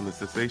here on the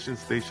Cessation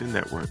Station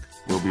Network.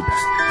 We'll be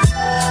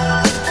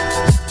back.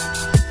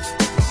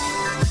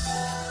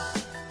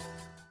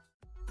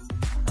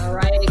 All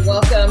right,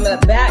 welcome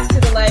back to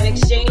the live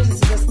exchange.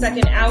 This is the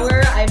second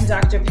hour. I'm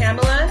Dr.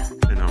 Pamela.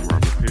 And I'm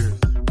Robert Pierce.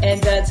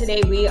 And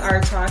today we are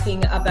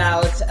talking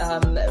about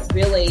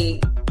really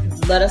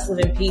let us live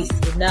in peace.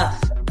 Enough.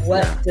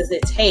 What does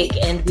it take?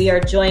 And we are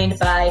joined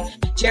by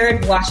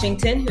Jared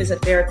Washington, who's a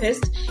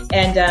therapist.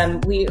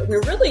 And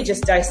we're really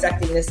just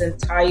dissecting this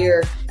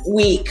entire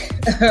week,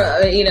 and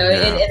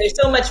there's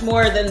so much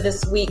more than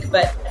this week,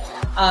 but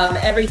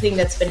everything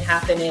that's been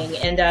happening.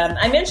 And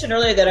I mentioned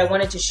earlier that I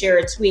wanted to share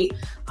a tweet.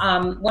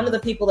 One of the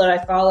people that I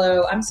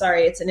follow,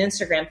 it's an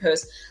Instagram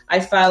post. I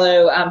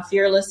follow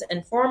Fearless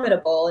and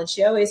Formidable, and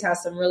she always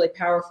has some really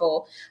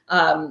powerful,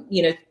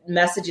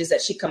 messages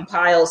that she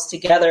compiles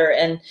together.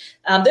 And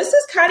this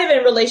is kind of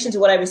in relation to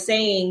what I was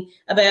saying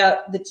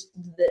about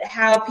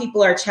how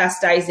people are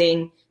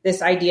chastising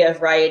this idea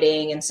of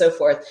rioting and so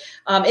forth.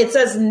 It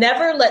says,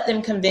 never let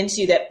them convince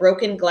you that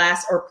broken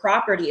glass or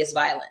property is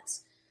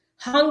violence.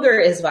 Hunger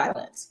is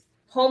violence.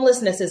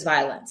 Homelessness is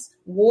violence.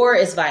 War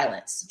is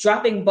violence.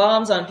 Dropping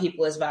bombs on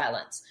people is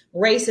violence.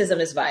 Racism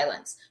is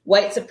violence.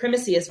 White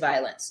supremacy is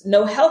violence.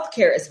 No health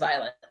care is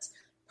violence.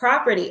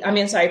 Poverty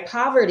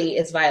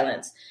is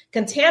violence.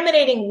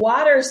 Contaminating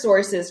water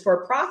sources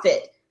for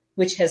profit,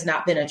 which has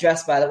not been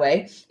addressed, by the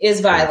way,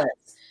 is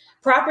violence.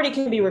 Property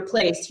can be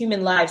replaced.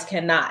 Human lives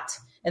cannot.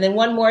 And then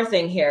one more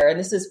thing here, and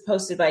this is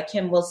posted by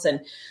Kim Wilson.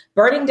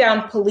 Burning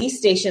down police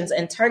stations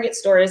and Target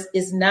stores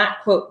is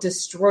not, quote,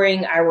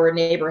 destroying our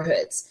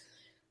neighborhoods.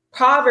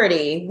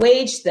 Poverty,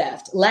 wage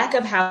theft, lack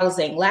of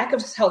housing, lack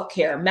of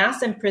healthcare,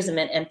 mass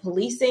imprisonment, and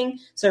policing,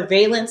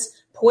 surveillance,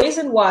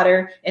 poisoned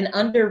water, and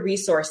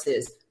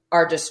under-resources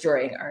are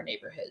destroying our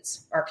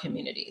neighborhoods, our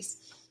communities.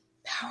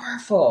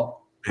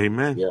 Powerful.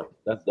 Amen. Yeah,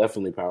 that's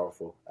definitely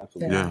powerful.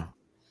 Absolutely. Yeah.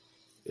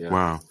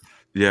 Wow.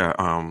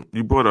 Yeah.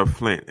 You brought up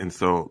Flint, and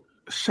so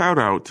shout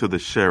out to the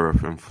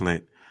sheriff in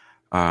Flint,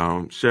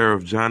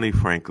 Sheriff Johnny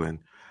Franklin.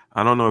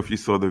 I don't know if you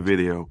saw the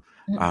video.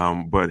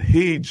 But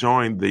he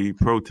joined the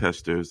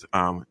protesters,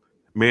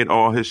 made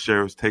all his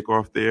sheriffs take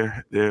off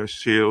their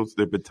shields,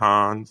 their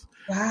batons,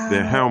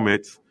 their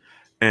helmets,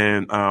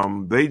 and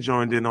they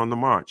joined in on the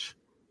march.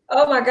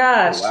 Oh my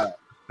gosh. Oh, wow.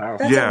 Powerful.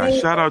 That's Yeah,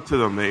 amazing. shout out to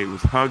them. They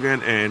was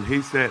hugging, and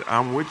he said,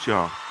 "I'm with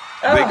y'all."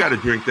 Oh. They got to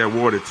drink that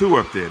water too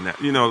up there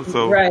now,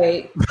 So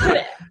right.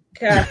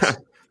 Gosh.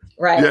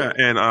 Right. Yeah,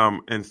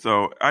 and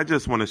so I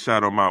just want to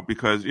shout them out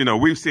because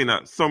we've seen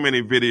so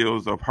many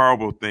videos of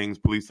horrible things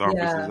police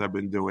officers have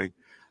been doing,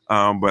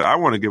 but I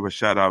want to give a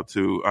shout out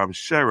to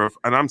Sheriff,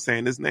 and I'm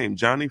saying his name,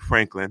 Johnny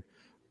Franklin,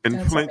 in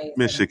That's Flint, amazing.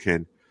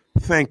 Michigan.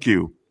 Thank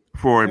you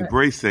for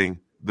embracing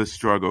the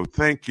struggle.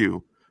 Thank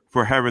you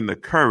for having the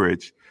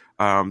courage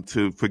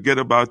to forget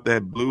about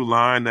that blue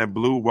line, that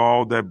blue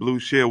wall, that blue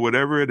shield,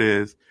 whatever it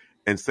is,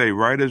 and say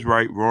right is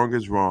right, wrong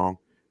is wrong,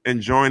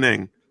 and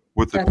joining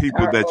with the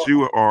people that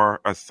you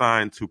are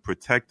assigned to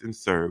protect and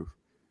serve.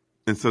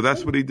 And so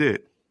that's what he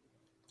did.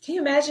 Can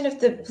you imagine if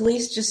the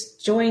police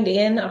just joined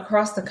in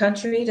across the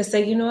country to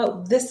say, you know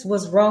what, this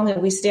was wrong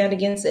and we stand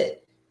against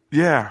it?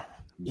 Yeah.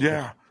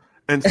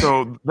 And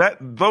so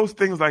those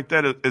things like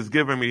that is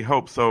giving me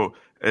hope. So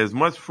as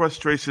much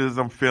frustration as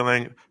I'm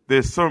feeling,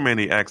 there's so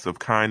many acts of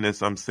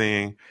kindness I'm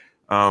seeing,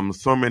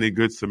 so many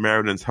good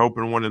Samaritans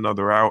helping one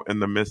another out in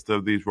the midst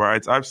of these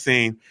riots. I've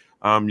seen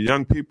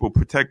young people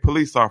protect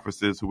police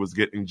officers who was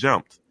getting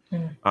jumped.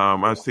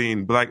 I've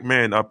seen black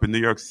men up in New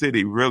York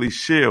City really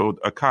shield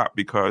a cop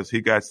because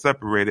he got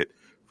separated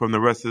from the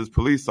rest of his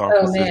police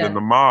officers, and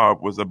the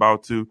mob was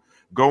about to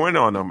go in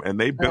on him, and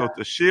they built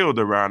a shield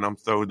around him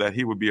so that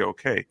he would be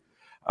okay.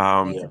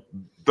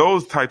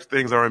 Those types of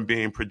things aren't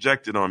being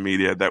projected on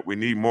media that we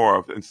need more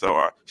of. And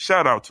so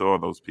shout out to all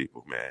those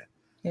people,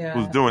 man,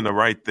 who's doing the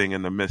right thing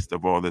in the midst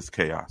of all this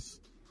chaos.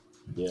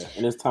 Yeah,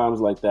 and it's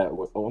times like that.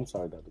 I'm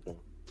sorry, Dr. Pam.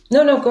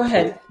 No, go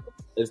ahead.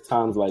 It's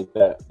times like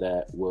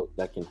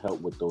that can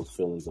help with those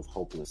feelings of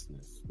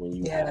hopelessness. When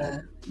you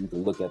you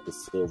can look at the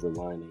silver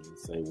lining and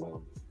say,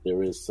 well,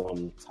 there is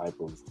some type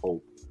of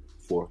hope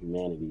for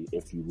humanity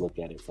if you look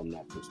at it from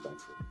that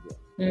perspective.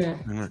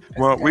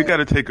 Well, we got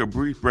to take a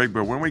brief break,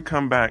 but when we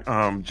come back,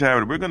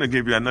 Jared, we're going to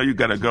give you, I know you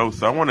got to go,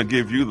 so I want to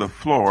give you the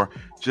floor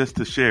just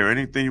to share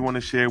anything you want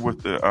to share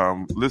with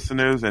the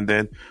listeners, and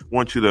then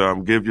want you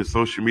to give your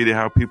social media,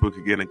 how people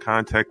can get in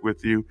contact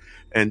with you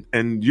and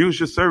use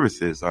your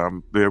services.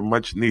 They're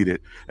much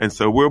needed. And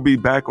so we'll be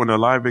back on the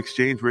Live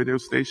Exchange radio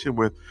station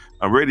with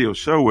a radio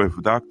show with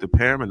Dr.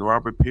 Pam and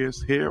Robert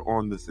Pierce here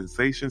on the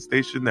Sensation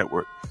Station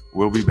Network.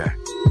 We'll be back.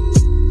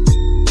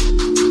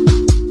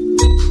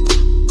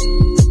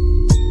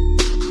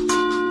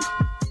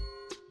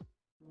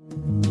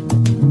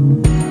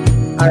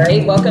 All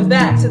right, welcome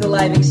back to the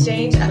Live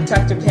Exchange. I'm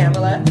Dr.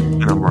 Pamela.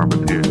 And I'm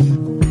Robert Pierce.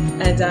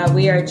 And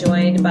we are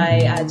joined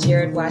by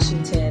Jared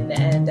Washington,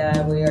 and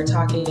we are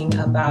talking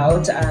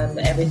about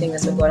everything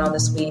that's been going on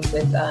this week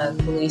with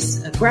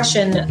police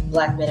aggression,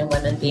 black men and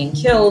women being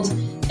killed,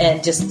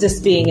 and just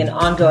this being an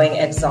ongoing,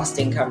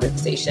 exhausting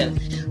conversation.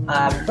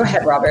 Go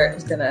ahead, Robert. I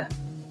was gonna.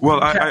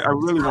 Well, I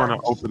really want to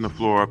open the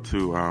floor up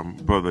to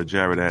Brother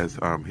Jared as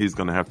he's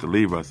going to have to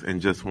leave us,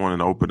 and just want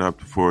to open up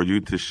for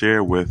you to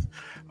share with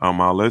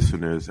our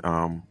listeners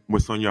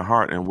what's on your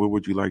heart and what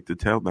would you like to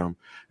tell them,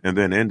 and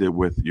then end it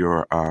with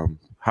your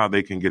how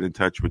they can get in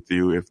touch with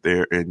you if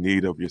they're in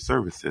need of your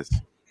services.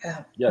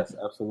 Yeah. Yes,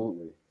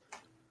 absolutely.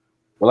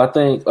 Well, I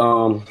think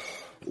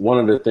one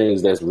of the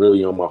things that's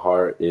really on my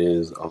heart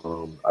is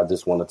I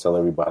just want to tell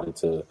everybody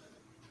to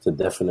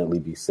definitely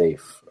be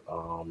safe.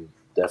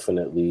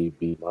 Definitely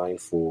be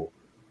mindful.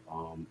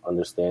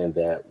 Understand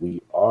that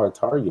we are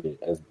targeted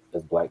as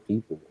Black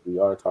people. We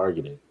are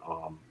targeted.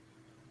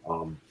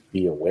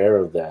 Be aware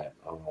of that.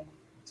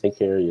 Take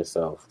care of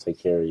yourself. Take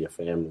care of your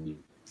family.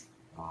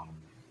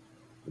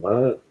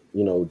 Learn,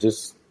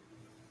 just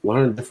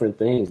learn different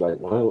things. Like,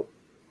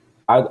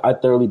 I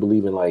thoroughly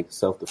believe in like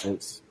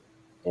self-defense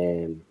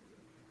and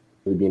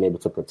really being able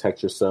to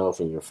protect yourself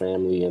and your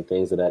family and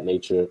things of that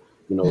nature.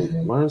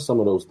 Learn some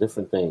of those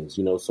different things,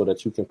 so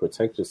that you can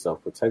protect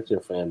yourself, protect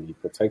your family,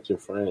 protect your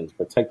friends,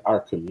 protect our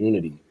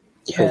community,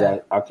 because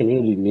our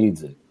community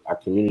needs it. Our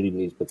community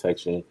needs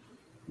protection.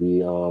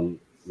 We,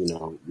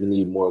 we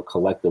need more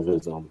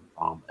collectivism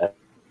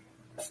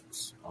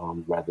efforts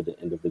rather than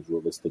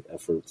individualistic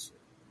efforts.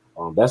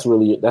 That's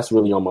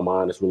really on my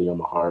mind. It's really on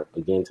my heart.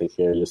 Again, take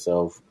care of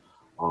yourself.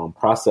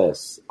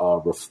 Process,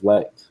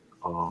 reflect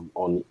on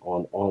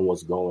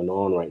what's going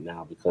on right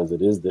now, because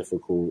it is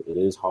difficult. It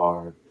is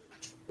hard.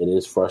 It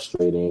is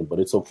frustrating, but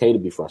it's okay to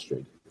be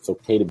frustrated. It's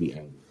okay to be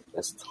angry.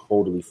 That's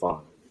totally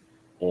fine.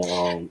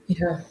 And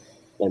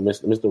and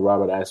Mr.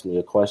 Robert asked me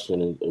a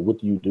question, and what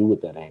do you do with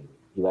that anger?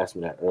 He asked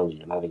me that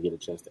earlier, and I didn't get a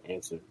chance to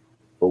answer.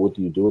 But what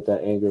do you do with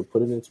that anger?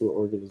 Put it into an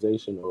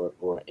organization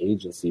or an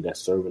agency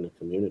that's serving the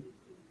community.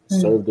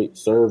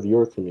 Serve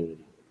your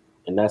community,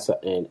 and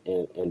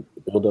and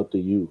build up the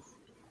youth.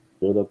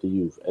 Build up the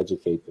youth.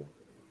 Educate them,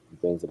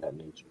 and things of that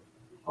nature.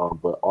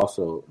 But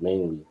also,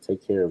 mainly,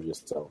 take care of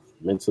yourself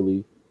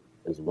mentally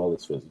as well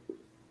as physically.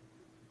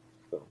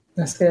 So,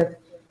 that's good.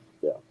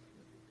 Yeah.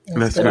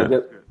 That's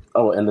good.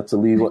 Oh, and to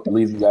leave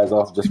you guys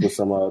off just with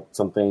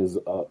some things,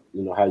 how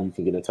you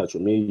can get in touch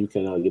with me. You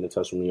can get in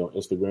touch with me on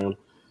Instagram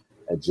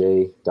at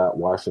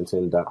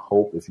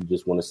j.washington.hope if you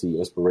just want to see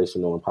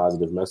inspirational and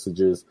positive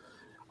messages,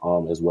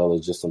 as well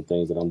as just some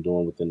things that I'm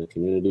doing within the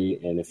community.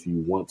 And if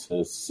you want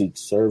to seek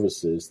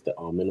services, the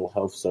mental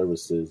health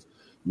services,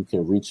 you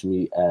can reach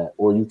me at,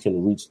 or you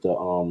can reach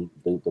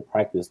the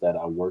practice that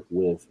I work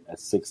with at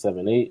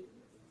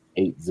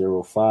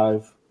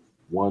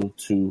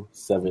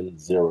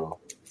 678-805-1270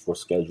 for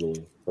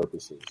scheduling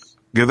purposes.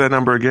 Give that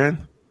number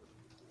again.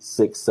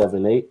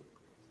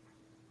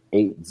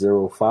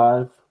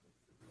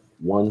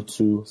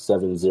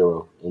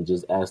 678-805-1270, and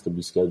just ask to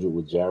be scheduled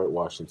with Jared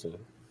Washington.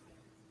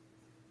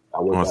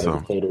 I work out in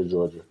Decatur,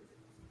 Georgia.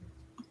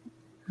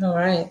 All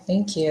right,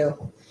 thank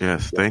you.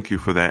 Yes, thank you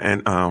for that.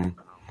 And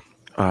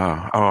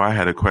I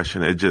had a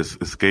question. It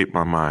just escaped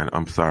my mind.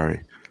 I'm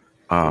sorry.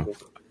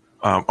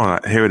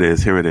 Here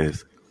it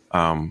is.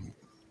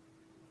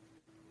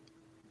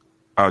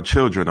 Our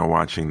children are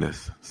watching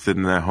this,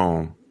 sitting at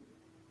home.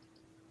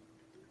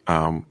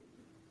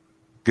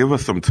 Give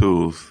us some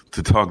tools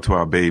to talk to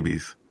our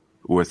babies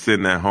who are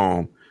sitting at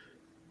home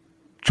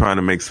trying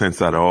to make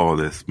sense out of all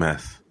this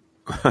mess.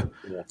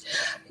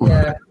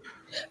 Yeah.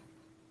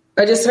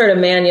 I just heard a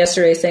man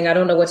yesterday saying, I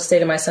don't know what to say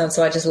to my son,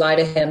 so I just lie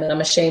to him. And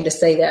I'm ashamed to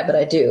say that, but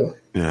I do.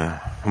 Yeah.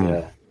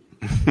 Yeah.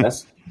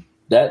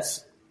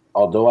 That's,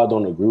 although I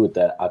don't agree with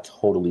that, I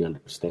totally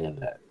understand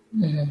that.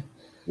 Mm-hmm.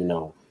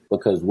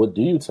 Because what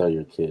do you tell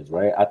your kids,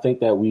 right? I think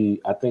that we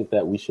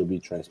should be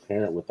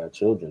transparent with our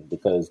children,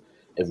 because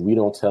if we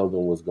don't tell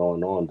them what's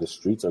going on, the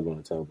streets are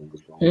going to tell them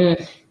what's going on,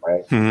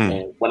 right? Mm-hmm.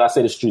 And when I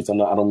say the streets, I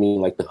don't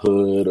mean like the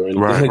hood or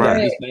anything like that.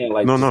 I'm just saying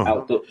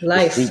out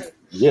life. The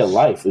streets,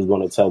 life is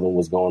going to tell them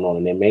what's going on,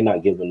 and they may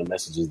not give them the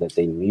messages that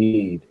they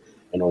need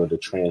in order to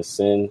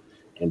transcend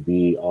and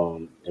be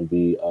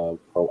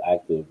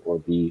proactive, or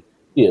be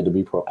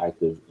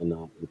proactive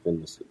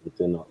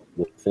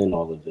within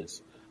all of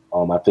this.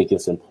 I think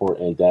it's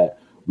important that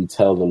we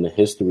tell them the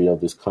history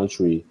of this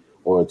country,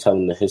 or tell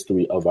them the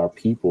history of our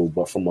people,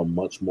 but from a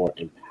much more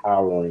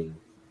empowering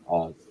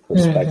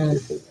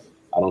perspective.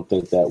 Mm-hmm. I don't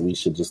think that we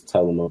should just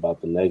tell them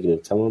about the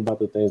negative. Tell them about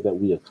the things that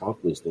we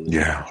accomplished in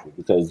this country.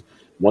 Because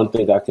one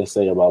thing I can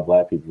say about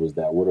Black people is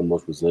that we're the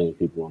most resilient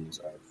people on this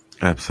earth.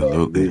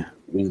 Absolutely.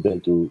 We've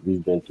been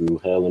through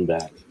hell and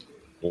back,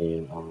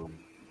 and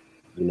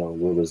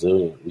we're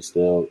resilient. We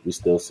still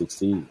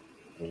succeed.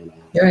 And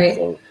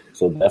right.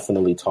 So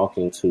definitely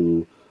talking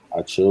to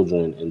our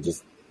children and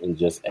just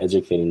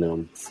educating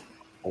them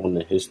on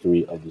the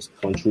history of this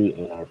country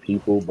and our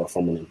people, but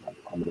from an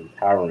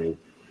empowering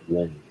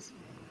lens.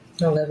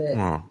 I love it.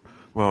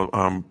 Well,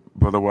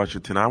 Brother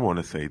Washington, I want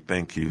to say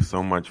thank you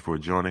so much for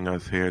joining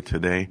us here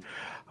today.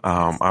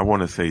 I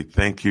want to say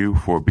thank you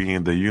for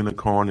being the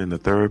unicorn in the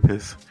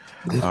therapist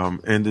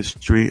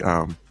industry.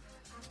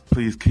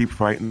 Please keep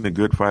fighting the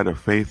good fight of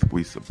faith.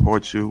 We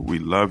support you. We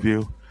love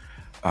you.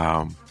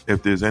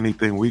 If there's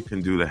anything we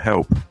can do to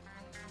help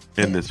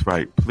in this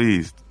fight,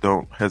 please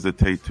don't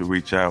hesitate to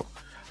reach out.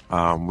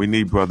 We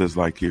need brothers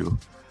like you.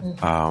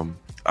 Mm-hmm.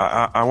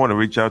 I want to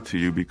reach out to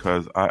you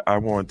because I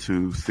want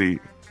to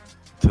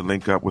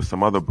link up with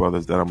some other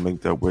brothers that I'm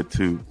linked up with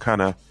to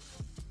kind of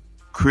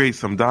create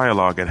some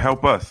dialogue and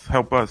help us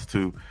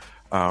to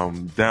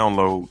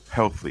download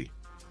healthily.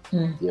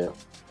 Mm-hmm. Yeah.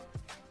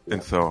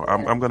 And so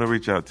I'm going to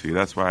reach out to you.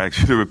 That's why I asked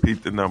you to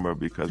repeat the number,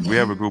 because we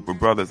have a group of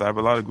brothers. I have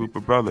a lot of group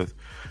of brothers.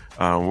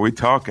 We're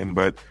talking,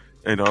 but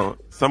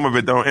some of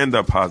it don't end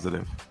up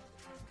positive.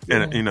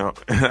 And,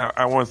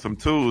 I want some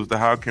tools to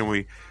how can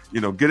we,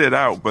 get it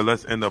out, but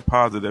let's end up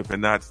positive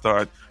and not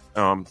start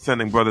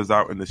sending brothers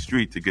out in the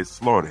street to get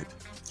slaughtered.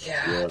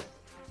 Yeah.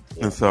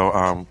 And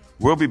so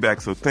we'll be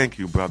back. So thank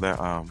you, brother.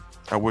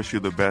 I wish you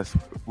the best.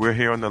 We're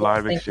here on the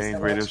Live Exchange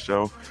Radio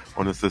Show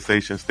on the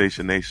Sensation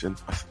Station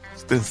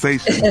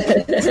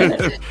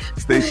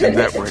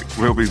Network.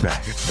 We'll be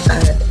back.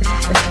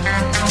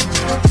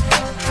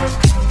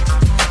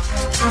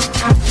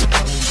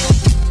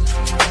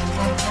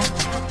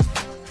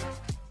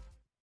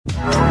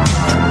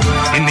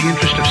 In the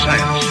interest of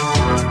science.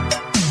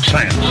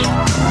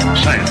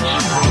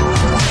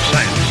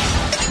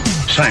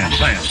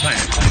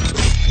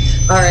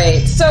 All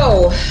right,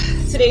 so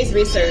today's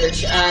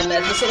research.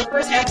 So the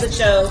first half of the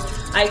show,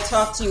 I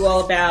talked to you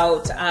all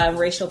about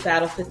racial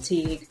battle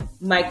fatigue,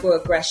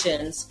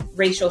 microaggressions,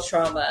 racial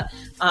trauma,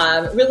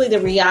 really the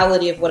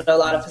reality of what a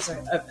lot of us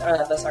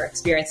are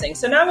experiencing.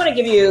 So now I want to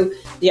give you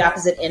the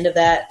opposite end of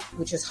that,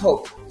 which is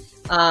hope.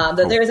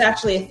 That there is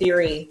actually a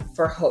theory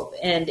for hope,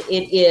 and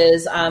it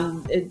is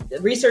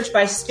research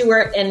by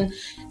Stewart. And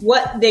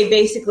what they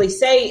basically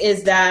say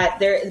is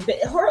that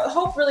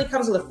hope really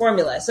comes with a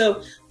formula.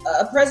 So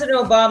President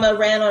Obama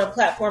ran on a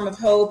platform of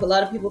hope. A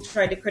lot of people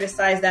tried to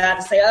criticize that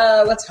and say,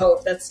 "Oh, what's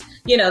hope? That's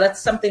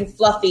something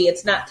fluffy.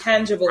 It's not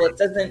tangible.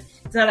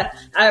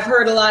 I've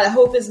heard a lot of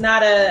hope is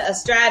not a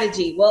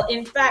strategy." Well,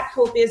 in fact,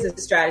 hope is a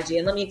strategy.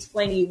 And let me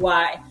explain to you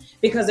why.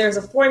 Because there's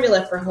a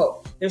formula for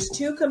hope. There's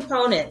two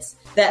components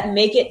that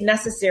make it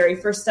necessary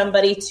for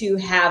somebody to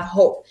have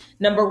hope.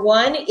 Number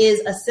one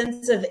is a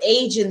sense of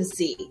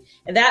agency.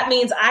 And that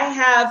means I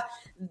have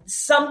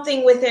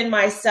something within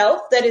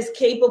myself that is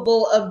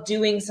capable of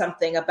doing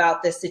something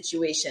about this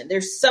situation.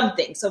 There's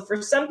something. So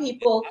for some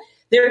people,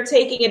 they're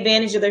taking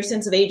advantage of their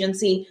sense of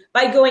agency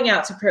by going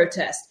out to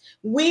protest.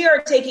 We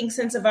are taking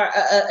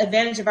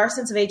advantage of our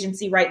sense of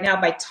agency right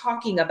now by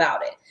talking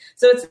about it.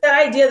 So it's the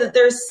idea that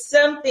there's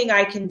something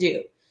I can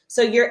do.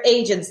 So your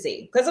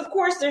agency, because of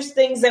course there's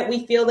things that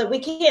we feel that we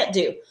can't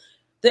do.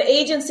 The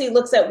agency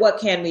looks at what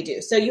can we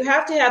do. So you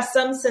have to have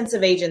some sense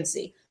of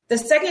agency. The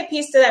second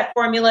piece to that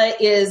formula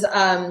is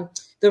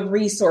the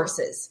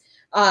resources.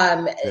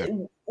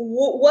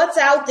 What's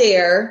out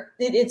there?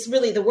 It's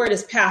really, the word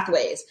is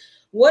pathways.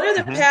 What are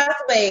the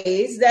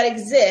pathways that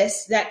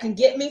exist that can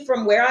get me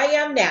from where I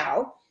am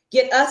now,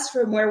 get us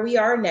from where we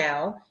are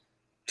now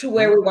to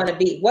where we want to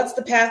be? What's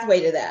the pathway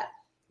to that?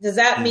 Does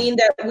that mean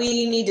that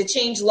we need to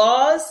change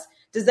laws?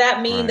 Does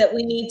that mean that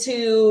we need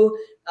to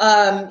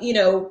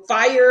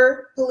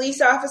fire police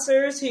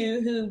officers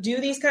who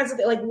do these kinds of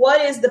things? Like, what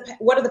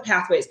are the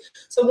pathways?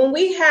 So when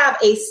we have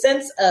a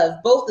sense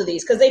of both of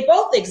these, because they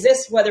both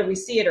exist whether we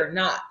see it or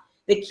not,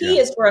 the key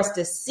is for us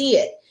to see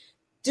it.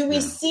 Do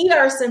we see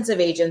our sense of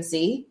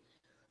agency?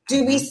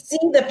 Do we see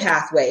the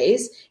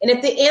pathways? And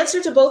if the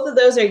answer to both of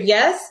those are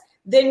yes,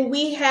 then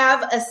we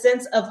have a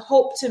sense of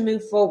hope to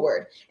move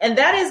forward. And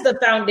that is the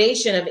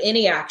foundation of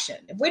any action.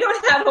 If we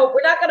don't have hope,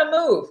 we're not going to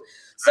move.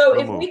 So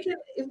if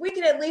we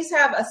can at least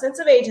have a sense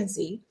of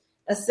agency,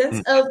 a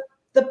sense of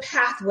the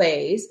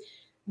pathways,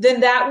 then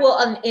that will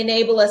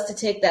enable us to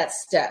take that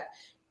step.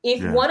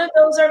 If one of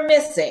those are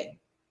missing,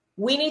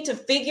 we need to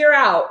figure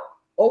out,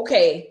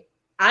 okay,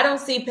 I don't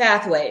see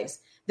pathways.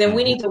 Then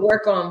we need to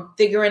work on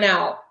figuring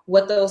out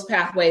what those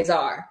pathways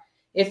are.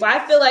 If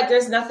I feel like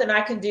there's nothing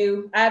I can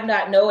do, I have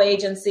no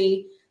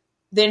agency,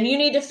 then you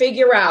need to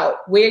figure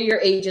out where your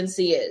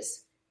agency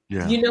is.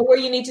 Yeah. You know where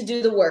you need to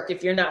do the work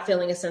if you're not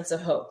feeling a sense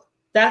of hope.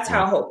 That's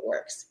how hope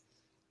works.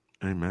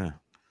 Amen.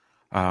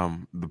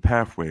 The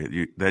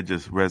pathway, that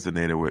just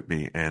resonated with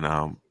me. And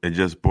it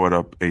just brought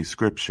up a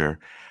scripture.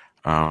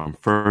 1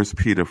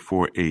 Peter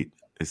 4:8.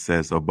 It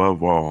says,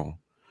 above all,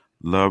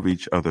 love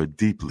each other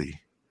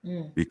deeply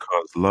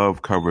because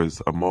love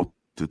covers a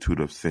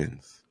multitude of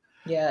sins.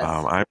 Yes.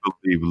 I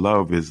believe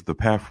love is the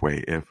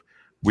pathway. If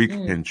we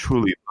can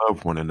truly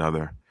love one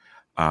another,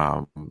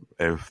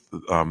 if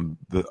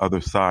the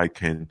other side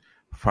can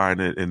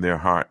find it in their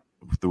heart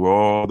through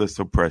all this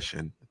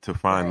oppression to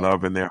find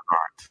love in their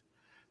heart,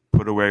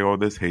 put away all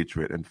this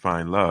hatred and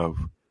find love,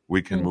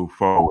 we can move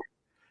forward.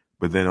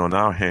 But then on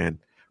our hand,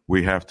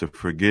 we have to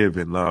forgive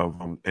and love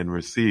and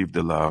receive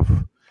the love.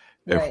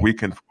 Right. If we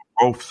can,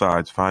 both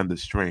sides find the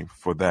strength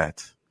for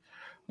that,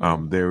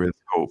 there is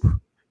hope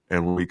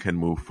and we can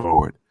move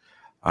forward.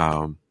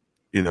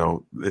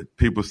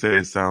 People say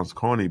it sounds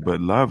corny,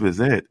 but love is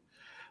it.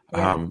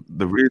 Yeah.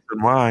 The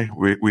reason why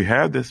we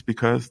have this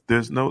because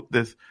there's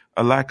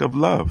a lack of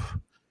love.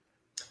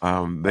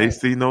 They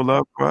see no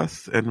love for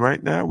us, and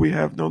right now we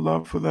have no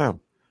love for them.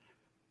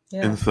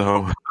 Yeah. And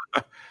so,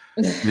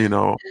 that's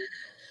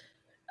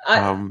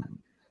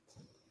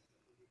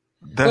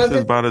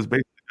about as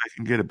basic as I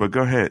can get it. But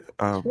go ahead.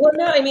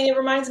 It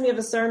reminds me of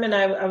a sermon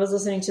I was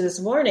listening to this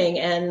morning,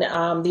 and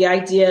the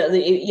idea,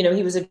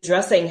 he was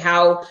addressing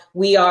how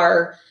we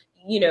are.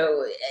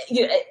 To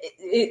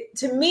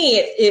me,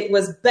 it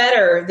was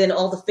better than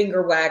all the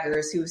finger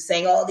waggers who were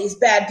saying, "Oh, these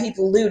bad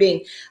people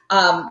looting,"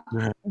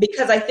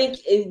 because I think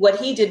what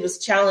he did was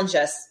challenge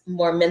us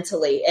more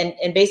mentally.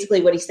 And basically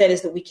what he said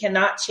is that we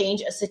cannot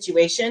change a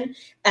situation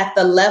at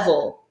the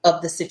level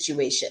of the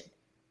situation.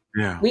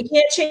 Yeah. We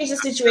can't change the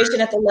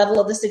situation at the level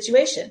of the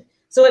situation.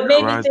 So it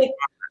made me think,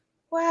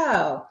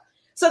 wow.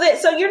 So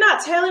you're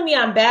not telling me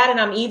I'm bad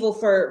and I'm evil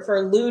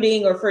for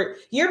looting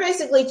you're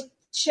basically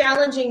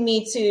challenging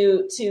me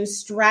to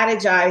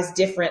strategize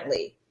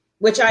differently,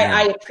 which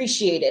I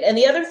appreciated. And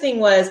the other thing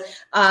was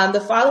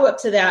the follow-up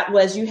to that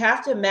was you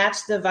have to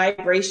match the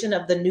vibration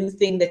of the new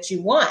thing that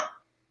you want.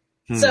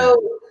 So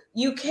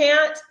you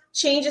can't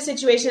change a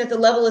situation at the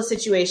level of the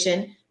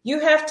situation. You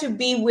have to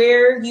be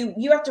where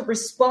you have to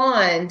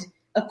respond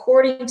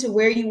according to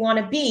where you want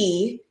to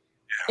be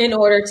in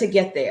order to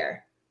get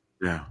there.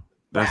 Yeah,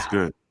 that's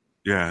good.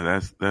 Yeah,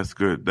 that's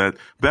good.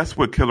 That's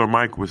what Killer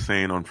Mike was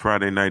saying on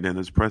Friday night in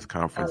his press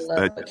conference.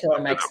 I love what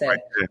Killer Mike said.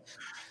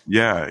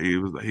 Yeah,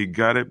 he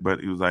got it, but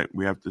he was like,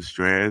 we have to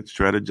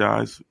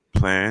strategize,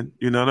 plan.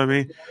 You know what I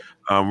mean?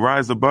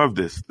 Rise above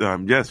this.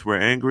 Yes, we're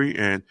angry,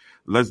 and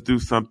let's do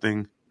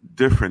something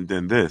different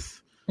than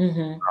this.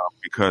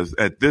 Because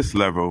at this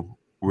level,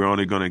 we're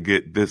only going to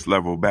get this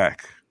level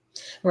back.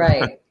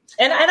 Right.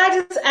 And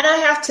I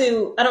have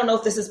to. I don't know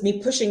if this is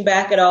me pushing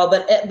back at all,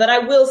 but I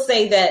will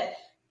say that.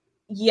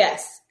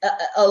 yes,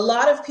 a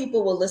lot of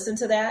people will listen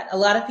to that. A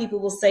lot of people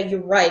will say,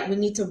 you're right. We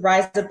need to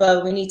rise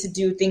above. We need to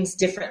do things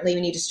differently.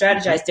 We need to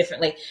strategize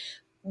differently.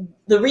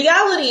 The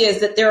reality is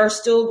that there are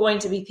still going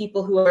to be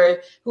people who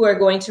are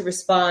going to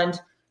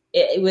respond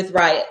with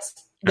riots.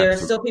 There are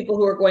still people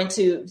who are going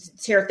to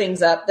tear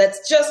things up.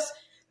 That's just,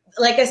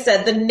 like I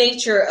said, the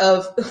nature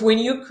of when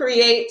you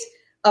create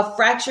a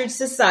fractured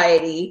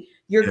society,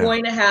 you're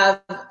going to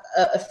have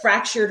a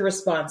fractured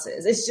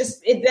responses. It's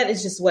just that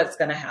is just what's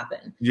going to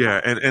happen.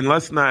 Yeah, and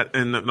let's not.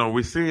 And no,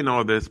 we're seeing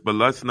all this, but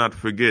let's not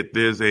forget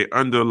there's a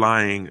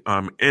underlying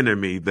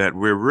enemy that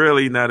we're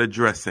really not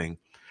addressing,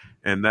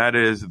 and that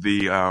is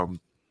the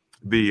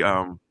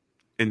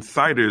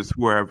insiders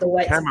who have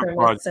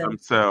camouflaged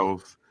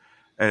themselves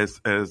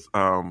as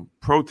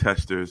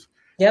protesters,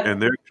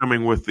 and they're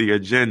coming with the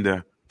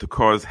agenda to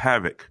cause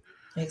havoc,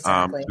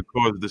 to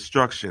cause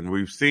destruction.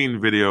 We've seen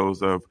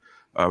videos of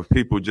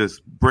people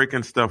just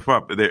breaking stuff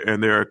up,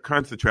 and they're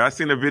concentrated. I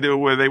seen a video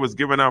where they was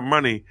giving out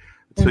money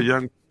to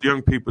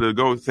young people to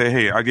go say,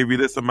 "Hey, I'll give you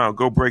this amount.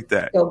 Go break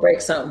that. Go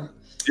break something."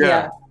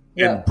 Yeah.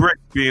 And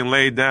bricks being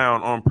laid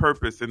down on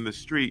purpose in the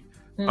street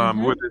where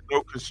there's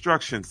no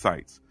construction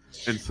sites,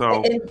 and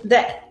so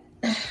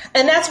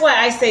and that's why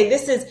I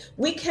say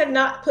we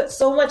cannot put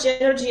so much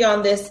energy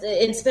on this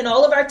and spend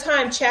all of our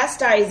time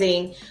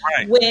chastising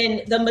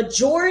when the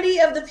majority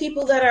of the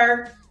people that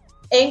are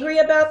angry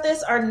about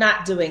this are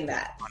not doing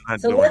that.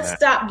 So let's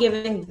stop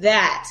giving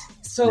that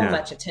so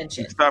much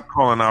attention. Stop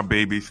calling our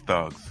babies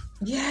thugs.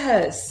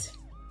 Yes.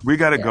 We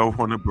got to go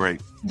on a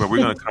break, but we're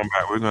going to come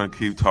back. We're going to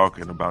keep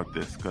talking about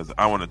this because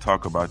I want to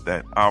talk about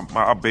that.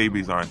 Our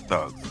babies aren't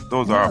thugs.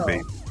 Those are our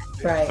babies.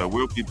 Right. So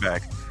we'll be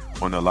back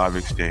on the live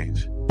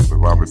exchange with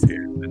Robert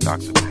Pierce and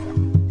Dr.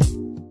 Pamela.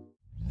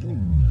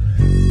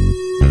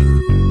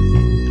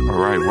 All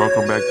right,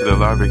 welcome back to the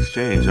live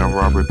exchange. I'm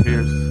Robert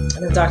Pierce.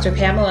 And I'm Dr.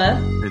 Pamela.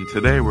 And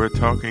today our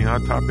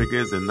topic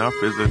is enough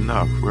is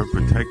enough. We're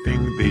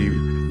protecting the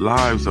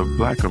lives of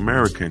Black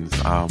Americans.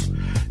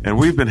 And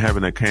we've been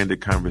having a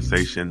candid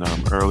conversation.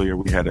 Earlier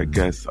we had a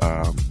guest,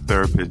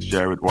 therapist,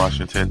 Jared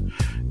Washington,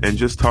 and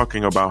just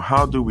talking about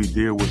how do we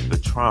deal with the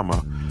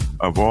trauma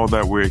of all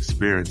that we're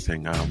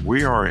experiencing.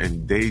 We are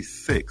in day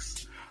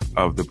 6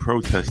 of the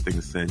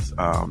protesting since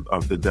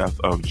of the death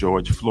of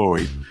George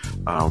Floyd.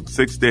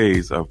 6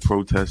 days of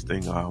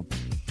protesting,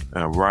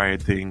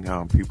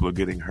 rioting, people are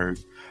getting hurt.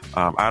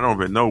 I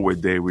don't even know what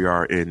day we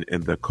are in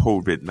the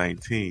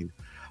COVID-19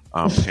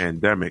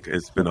 pandemic.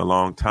 It's been a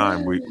long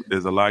time.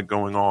 There's a lot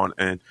going on,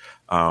 and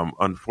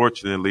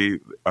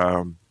unfortunately,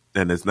 and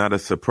it's not a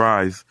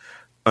surprise.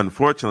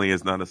 Unfortunately,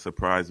 it's not a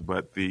surprise,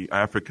 but the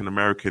African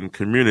American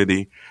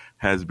community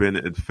has been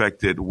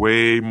affected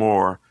way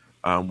more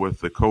with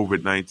the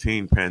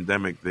COVID-19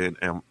 pandemic than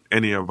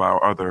any of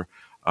our other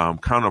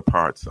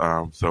counterparts.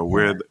 So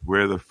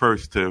we're the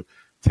first to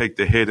take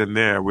the hit in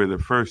there. We're the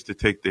first to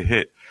take the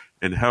hit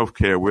in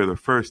healthcare. We're the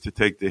first to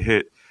take the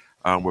hit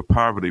with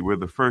poverty. We're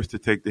the first to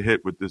take the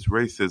hit with this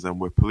racism,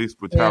 with police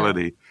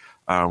brutality.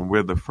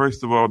 We're the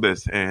first of all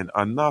this, and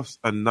enough's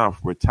enough.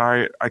 We're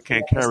tired. I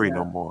can't carry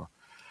no more.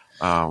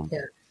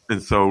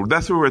 And so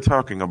that's what we're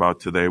talking about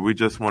today. We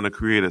just want to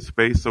create a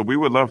space. So we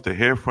would love to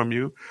hear from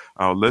you,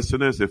 our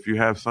listeners. If you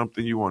have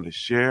something you want to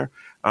share,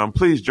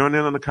 please join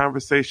in on the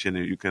conversation.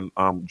 You can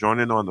join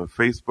in on the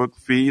Facebook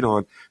feed,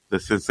 on the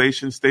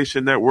Sensation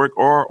Station Network,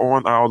 or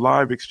on our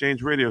live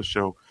exchange radio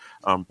show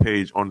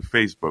page on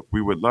Facebook.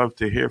 We would love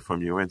to hear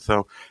from you. And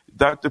so,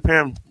 Dr.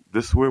 Pam,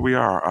 this is where we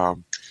are.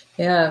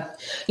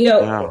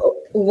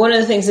 One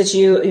of the things that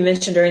you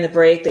mentioned during the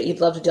break that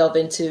you'd love to delve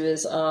into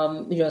is,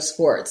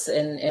 sports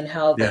and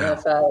how the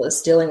NFL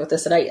is dealing with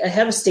this. And I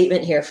have a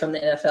statement here from the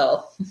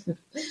NFL.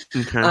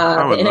 Okay.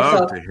 I would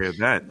love to hear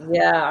that.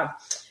 Yeah.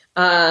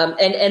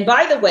 And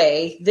by the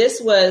way, this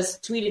was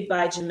tweeted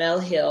by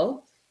Jamel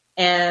Hill,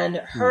 and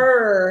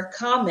her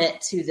comment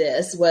to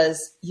this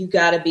was, "You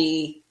got to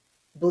be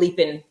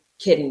bleeping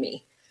kidding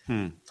me."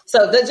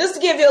 So just to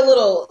give you a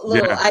little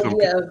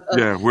idea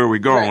of where we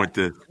going with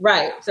this.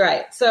 Right.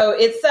 So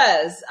it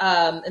says,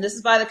 and this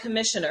is by the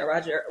commissioner,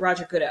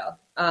 Roger Goodell.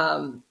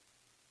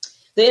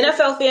 The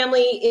NFL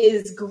family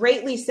is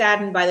greatly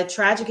saddened by the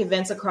tragic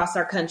events across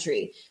our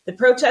country. The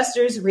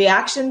protesters'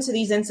 reaction to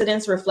these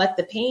incidents reflect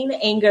the pain,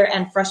 anger,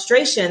 and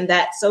frustration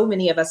that so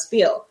many of us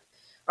feel.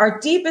 Our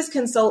deepest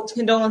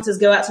condolences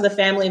go out to the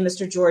family of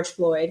Mr. George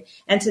Floyd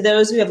and to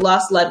those who have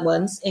lost loved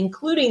ones,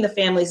 including the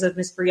families of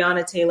Ms.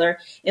 Breonna Taylor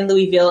in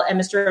Louisville and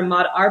Mr.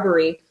 Ahmaud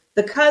Arbery,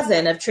 the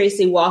cousin of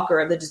Tracy Walker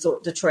of the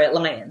Detroit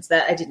Lions.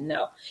 That I didn't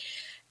know.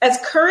 As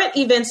current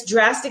events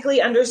drastically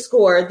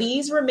underscore,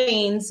 there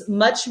remains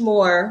much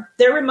more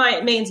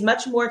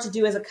to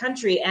do as a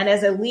country and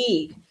as a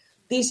league.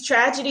 These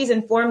tragedies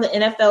inform the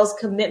NFL's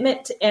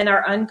commitment and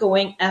our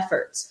ongoing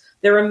efforts.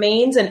 There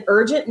remains an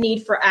urgent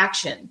need for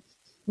action.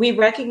 We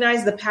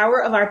recognize the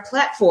power of our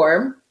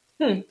platform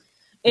and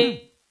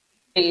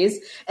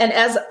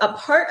as a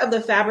part of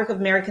the fabric of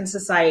American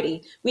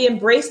society, we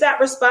embrace that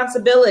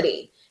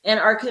responsibility and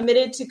are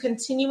committed to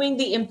continuing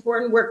the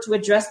important work to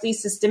address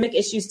these systemic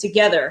issues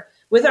together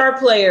with our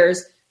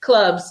players,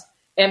 clubs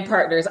and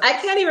partners. I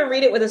can't even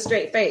read it with a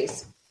straight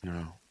face.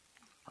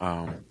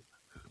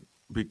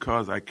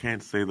 Because I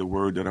can't say the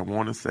word that I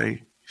want to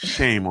say.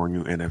 Shame on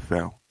you,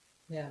 NFL.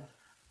 Yeah.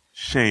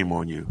 Shame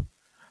on you.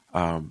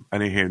 I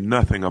didn't hear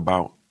nothing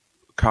about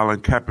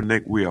Colin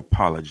Kaepernick. We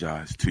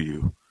apologize to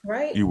you.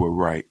 Right. You were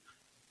right.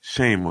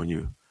 Shame on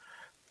you.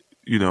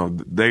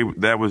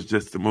 That was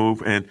just the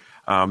move. And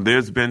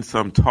there's been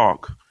some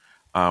talk.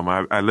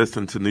 I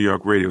listen to New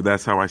York radio.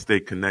 That's how I stay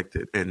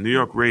connected. And New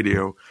York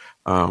radio,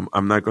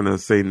 I'm not going to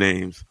say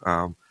names,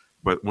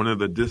 but one of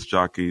the disc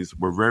jockeys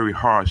were very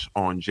harsh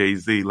on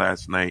Jay-Z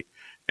last night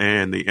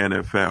and the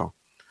NFL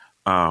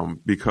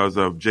because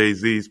of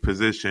Jay-Z's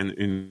position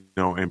in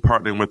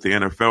partnering with the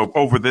NFL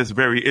over this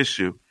very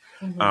issue.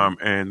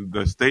 Mm-hmm. And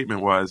the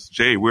statement was,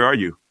 Jay, where are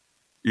you?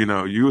 You're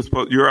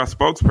our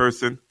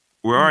spokesperson.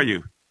 Where are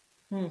you?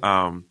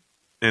 Mm-hmm.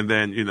 And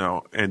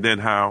then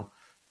how,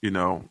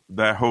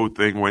 that whole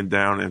thing went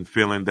down and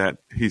feeling that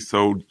he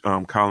sold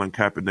Colin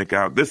Kaepernick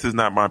out. This is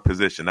not my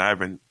position. I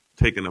haven't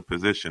taken a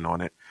position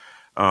on it.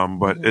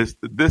 But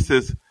this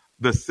is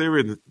the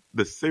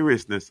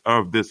seriousness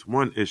of this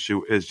one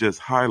issue is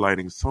just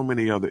highlighting so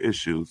many other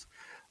issues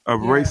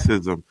of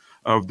racism,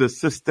 of the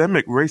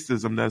systemic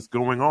racism that's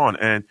going on.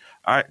 And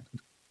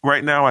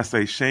right now I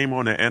say shame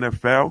on the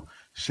NFL,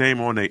 shame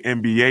on the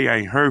NBA. I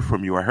ain't heard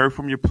from you. I heard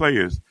from your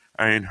players.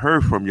 I ain't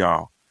heard from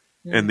y'all.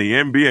 In the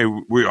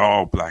NBA, we're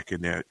all black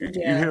in there. You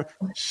hear?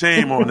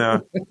 Shame on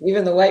the...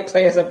 Even the white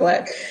players are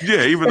black.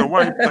 Yeah, even the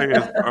white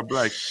players are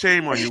black.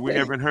 Shame on you. We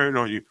haven't heard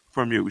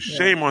from you.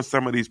 Shame on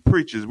some of these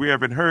preachers. We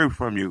haven't heard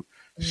from you.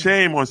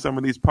 Shame on some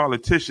of these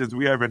politicians.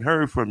 We haven't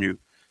heard from you.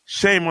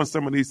 Shame on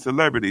some of these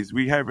celebrities.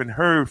 We haven't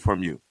heard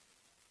from you.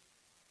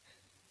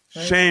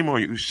 Shame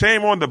on you.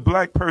 Shame on the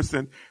black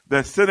person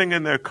that's sitting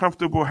in their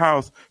comfortable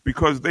house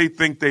because they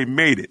think they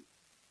made it.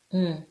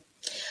 And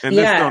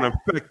this don't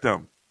affect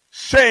them.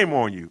 Shame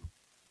on you.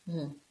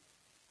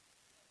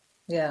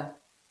 Yeah.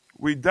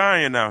 We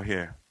dying out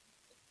here.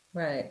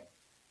 Right.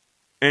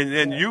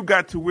 And you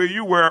got to where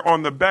you were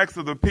on the backs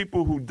of the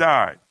people who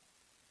died.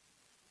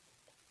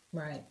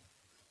 Right.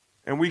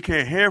 And we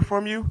can't hear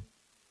from you.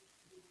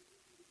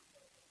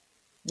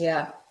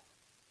 Yeah.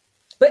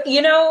 But,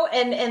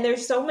 and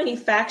there's so many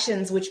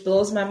factions, which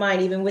blows my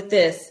mind, even with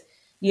this,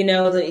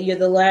 you're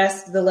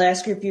the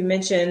last group you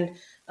mentioned,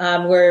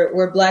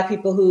 were black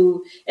people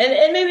who,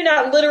 and maybe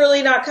not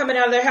literally not coming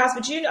out of their house,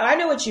 but I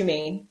know what you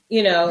mean.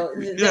 They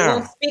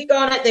won't speak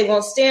on it. They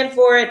won't stand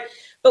for it.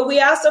 But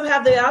we also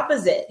have the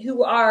opposite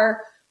who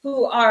are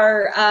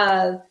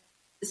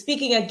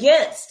speaking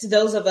against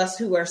those of us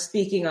who are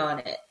speaking on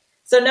it.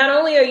 So not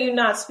only are you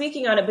not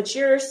speaking on it, but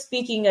you're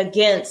speaking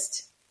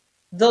against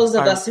those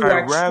of us who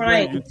are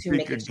trying to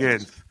make a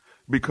change.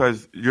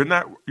 Because you're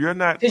not.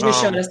 Because you're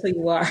showing us who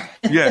you are.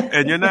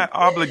 And you're not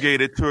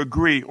obligated to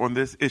agree on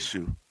this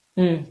issue.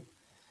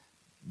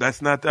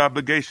 That's not the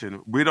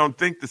obligation. We don't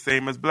think the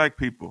same as black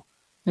people.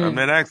 I'm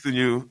not asking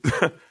you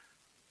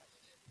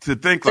to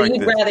think like this.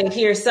 So you'd rather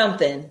hear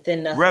something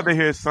than nothing. Rather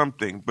hear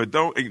something, but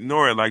don't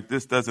ignore it like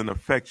this doesn't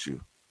affect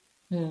you.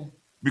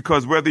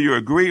 Because whether you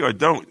agree or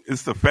don't,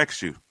 it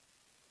affects you.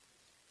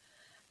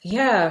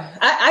 Yeah,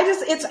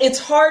 it's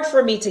hard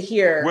for me to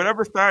hear.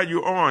 Whatever side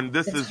you're on,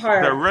 this is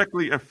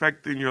directly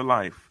affecting your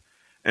life.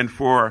 And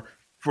for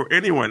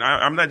anyone,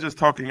 I'm not just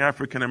talking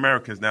African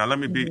Americans now.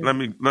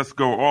 Let's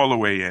go all the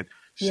way in.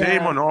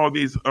 Shame on all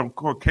these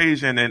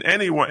Caucasian and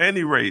any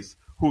race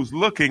who's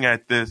looking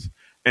at this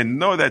and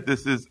know that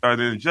this is an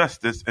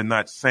injustice and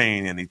not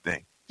saying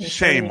anything.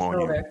 Shame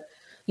on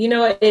you.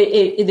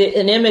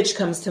 An image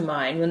comes to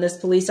mind when this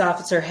police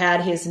officer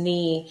had his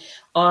knee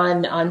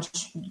on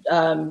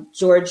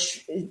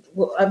George.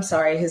 I'm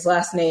sorry, his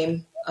last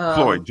name.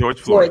 George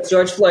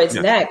Floyd's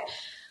neck.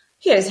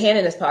 He had his hand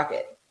in his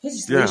pocket. He's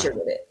just leisure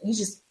with it. He's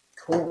just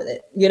cool with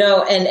it,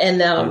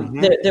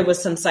 there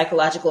was some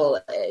psychological,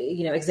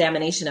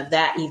 examination of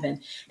that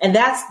even. And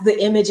that's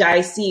the image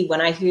I see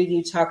when I hear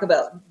you talk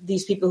about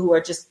these people who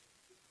are just,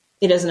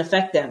 it doesn't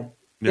affect them.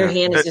 Their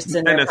hand is just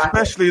in their pocket. And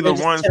especially the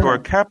ones who are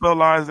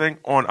capitalizing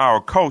on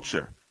our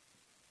culture.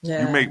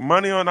 Yeah. You make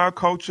money on our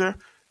culture.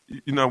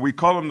 We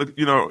call them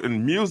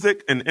in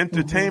music and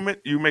entertainment,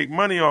 you make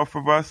money off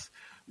of us.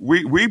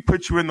 We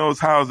put you in those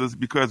houses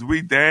because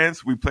we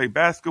dance, we play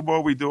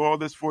basketball, we do all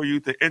this for you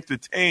to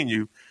entertain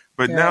you.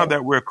 But now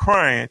that we're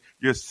crying,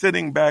 you're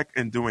sitting back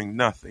and doing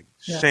nothing.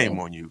 Shame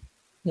on you.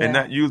 And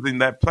not using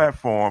that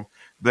platform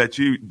that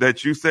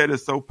you said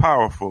is so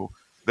powerful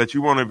that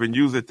you won't even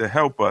use it to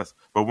help us.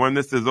 But when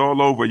this is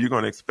all over, you're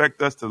going to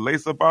expect us to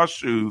lace up our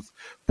shoes,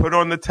 put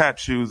on the tap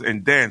shoes,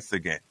 and dance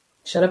again.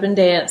 Shut up and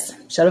dance.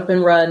 Shut up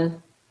and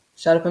run.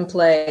 Shut up and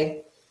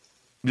play.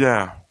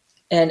 Yeah.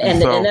 And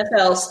the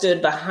NFL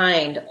stood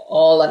behind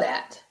all of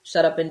that.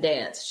 Shut up and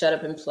dance. Shut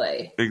up and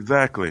play.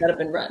 Exactly. Shut up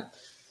and run.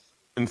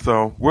 And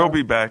so we'll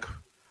be back.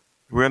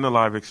 We're in the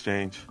live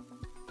exchange.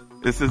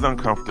 This is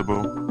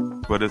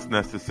uncomfortable, but it's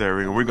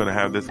necessary. And we're going to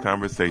have this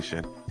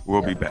conversation.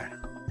 We'll be back.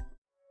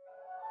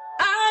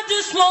 I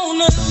just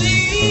want to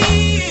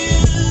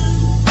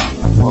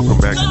live Welcome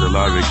back to the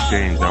Live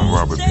Exchange. I'm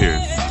Robert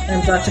Pierce.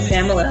 I'm Dr.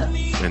 Pamela.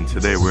 And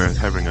today we're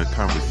having a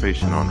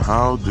conversation on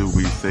how do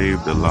we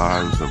save the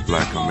lives of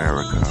Black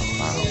America.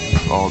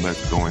 All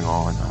that's going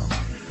on.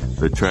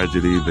 The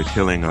tragedy, the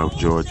killing of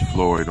George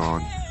Floyd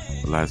on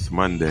last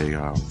Monday,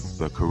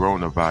 the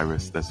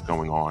coronavirus that's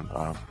going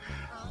on,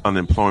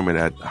 unemployment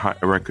at high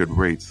record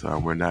rates.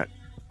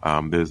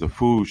 There's a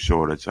food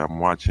shortage. I'm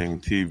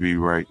watching TV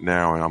right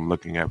now and I'm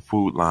looking at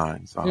food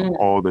lines.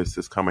 All this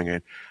is coming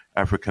in.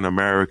 African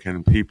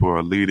American people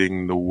are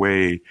leading the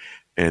way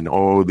in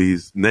all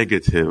these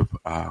negative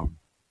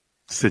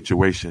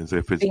situations.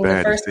 If it's being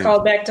bad, the first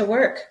call back to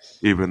work.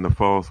 Even the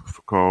first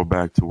call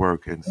back to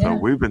work. And so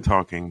we've been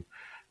talking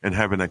and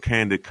having a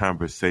candid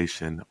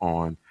conversation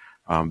on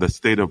the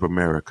state of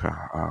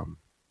America.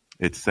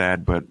 It's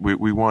sad, but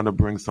we want to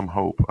bring some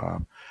hope.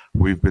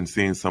 We've been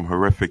seeing some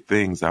horrific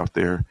things out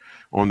there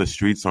on the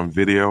streets on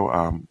video.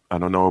 I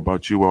don't know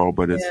about you all,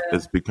 but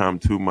it's become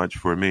too much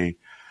for me.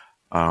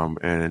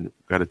 And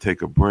got to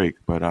take a break.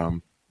 But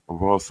I've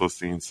also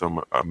seen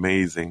some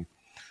amazing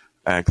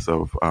acts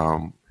of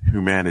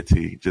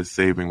humanity, just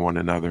saving one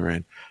another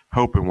and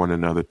helping one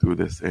another through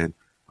this and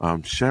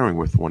sharing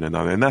with one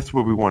another. And that's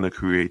what we want to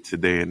create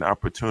today, an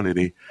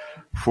opportunity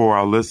for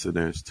our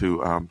listeners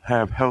to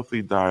have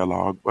healthy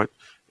dialogue. But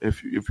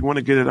if you want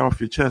to get it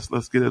off your chest,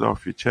 let's get it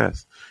off your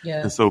chest.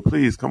 Yeah. And so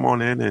please come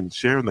on in and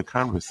share in the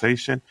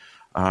conversation.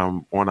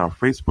 On our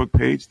Facebook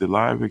page, the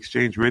Live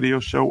Exchange Radio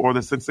Show, or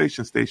the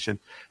Sensation Station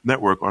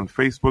Network on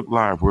Facebook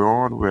Live.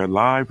 We're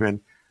live, and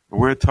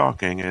we're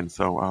talking. And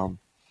so,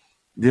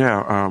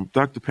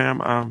 Dr.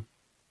 Pam,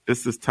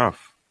 this is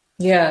tough.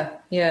 Yeah,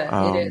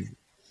 it is.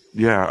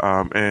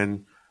 Yeah,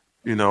 and,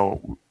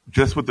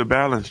 just with the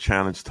Balance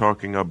Challenge,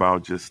 talking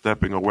about just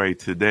stepping away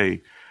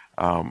today,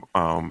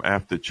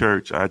 after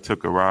church, I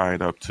took a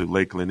ride up to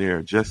Lake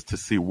Lanier just to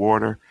see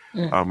water,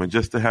 and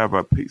just to have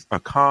a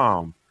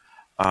calm.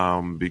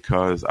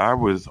 Because I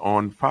was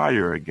on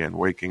fire again,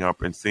 waking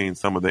up and seeing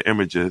some of the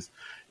images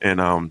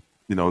and,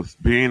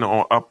 being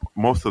up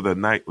most of the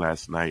night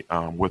last night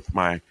with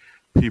my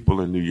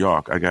people in New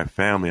York. I got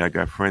family, I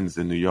got friends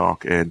in New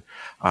York, and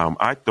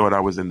I thought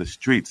I was in the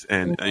streets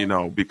and,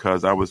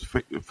 because I was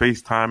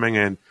FaceTiming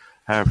and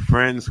have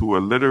friends who are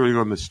literally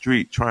on the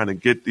street trying to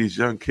get these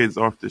young kids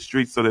off the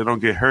street so they don't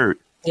get hurt.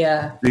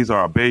 Yeah. These are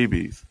our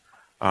babies.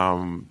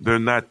 They're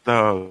not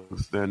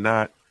thugs. They're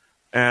not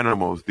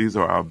animals. These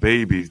are our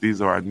babies.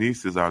 These are our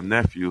nieces, our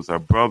nephews, our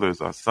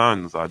brothers, our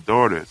sons, our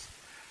daughters.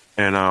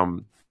 And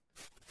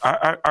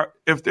I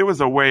if there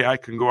was a way I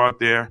can go out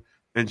there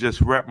and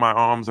just wrap my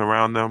arms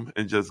around them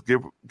and just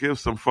give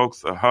some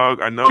folks a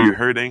hug. I know you're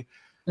hurting,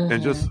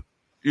 and just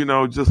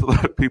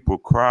let people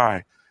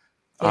cry,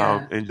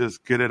 and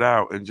just get it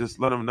out and just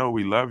let them know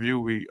we love you.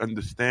 We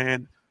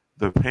understand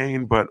the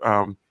pain, but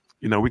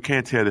we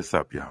can't tear this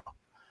up, y'all.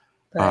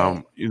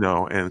 Right.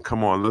 And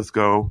come on, let's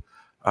go.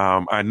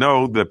 I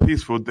know the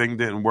peaceful thing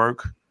didn't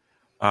work,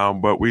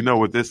 but we know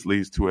what this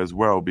leads to as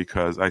well,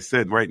 because I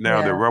said right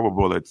now the rubber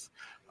bullets,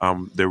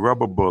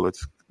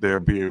 they're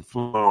being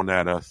flown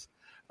at us.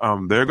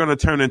 They're going to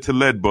turn into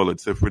lead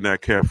bullets if we're not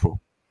careful.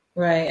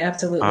 Right,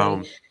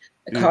 absolutely.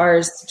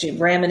 Cars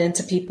ramming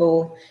into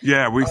people.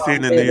 Yeah, we've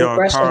seen in New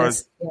York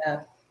cars.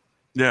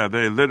 Yeah,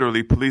 they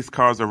literally, police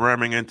cars are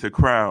ramming into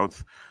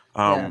crowds.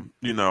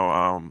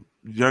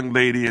 Young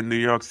lady in New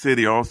York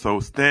City also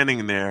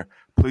standing there.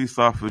 Police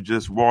officer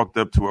just walked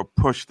up to her,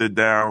 pushed her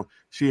down.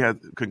 She had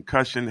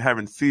concussion,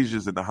 having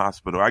seizures in the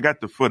hospital. I got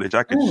the footage.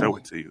 I can show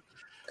it to you.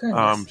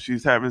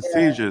 She's having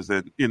seizures,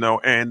 and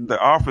the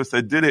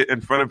officer did it in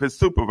front of his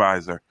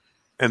supervisor,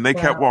 and they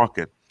kept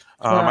walking.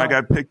 I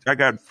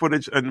got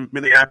footage in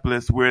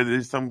Minneapolis where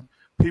there's some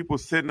people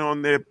sitting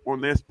on their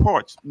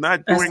porch,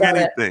 not doing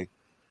anything.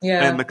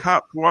 And the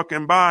cops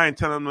walking by and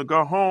telling them to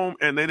go home,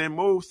 and they didn't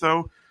move.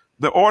 So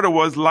the order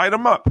was light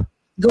them up.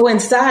 Go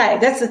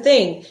inside. That's the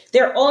thing.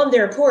 They're on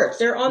their porch.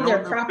 They're on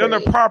their property. On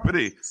their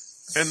property.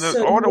 And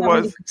the order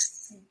was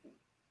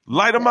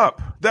light them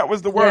up. That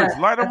was the words.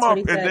 Light them up.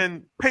 And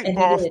then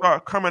paintballs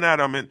start coming at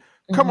them. And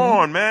come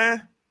on,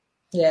 man.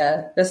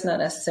 Yeah, that's not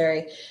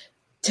necessary.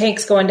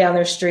 Tanks going down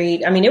their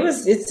street. I mean,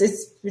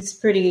 it's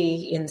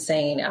pretty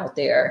insane out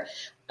there.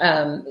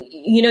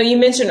 You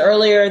mentioned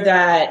earlier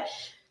that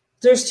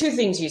there's two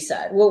things you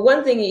said. Well,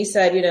 one thing that you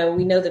said,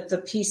 we know that the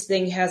peace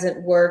thing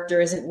hasn't worked or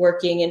isn't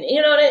working. And,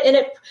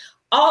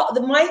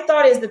 my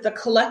thought is that the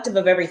collective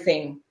of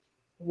everything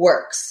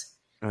works.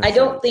 That's I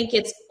don't right. think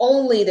it's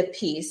only the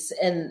peace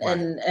and I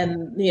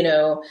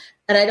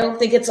don't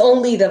think it's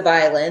only the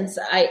violence.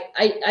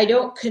 I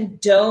don't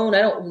condone,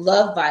 I don't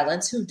love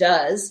violence. Who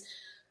does?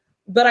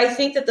 But I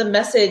think that the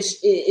message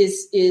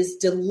is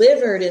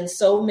delivered in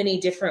so many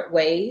different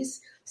ways.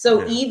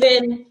 So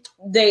even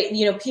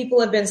people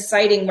have been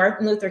citing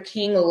Martin Luther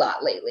King a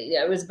lot lately.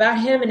 It was about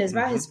him and it's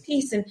about his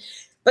peace.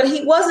 But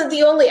he wasn't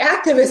the only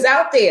activist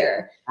out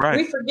there.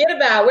 Right.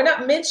 We're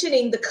not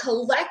mentioning the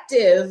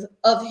collective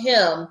of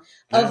him,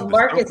 of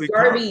Marcus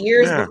Garvey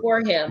years before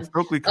him.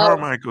 Stokely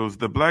Carmichael's,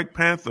 the Black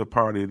Panther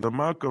Party, the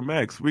Malcolm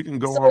X. We can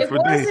go on for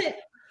days.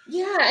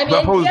 Yeah, I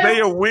But mean,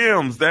 Hosea yes.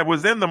 Williams, that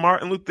was in the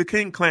Martin Luther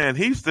King clan,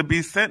 he used to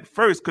be sent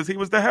first because he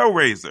was the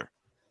Hellraiser.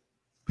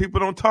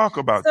 People don't talk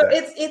about So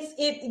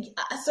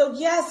that. so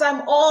yes,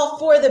 I'm all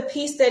for the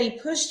peace that he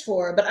pushed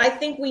for, but I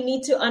think we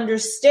need to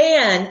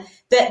understand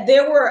that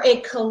there were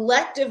a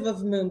collective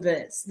of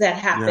movements that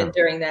happened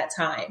during that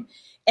time.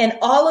 And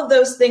all of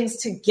those things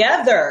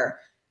together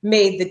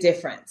made the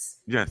difference.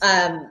 Yes.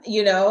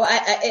 You know,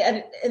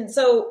 and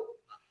so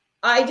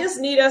I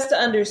just need us to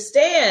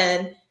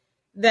understand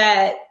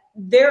that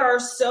there are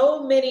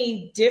so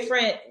many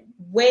different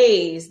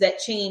ways that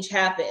change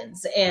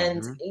happens.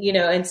 And, you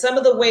know, and some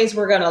of the ways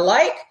we're going to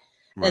like,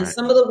 and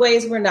some of the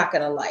ways we're not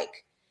going to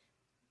like.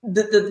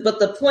 But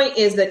the point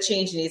is that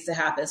change needs to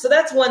happen. So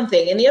that's one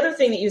thing. And the other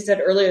thing that you said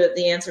earlier, that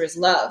the answer is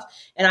love.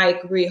 And I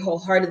agree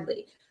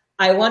wholeheartedly.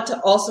 I want to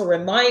also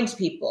remind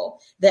people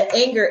that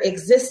anger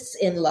exists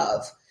in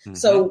love.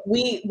 So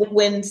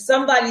when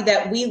somebody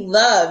that we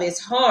love is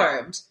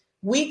harmed,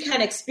 we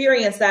can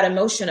experience that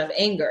emotion of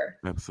anger.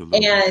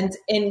 Absolutely.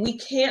 And we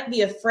can't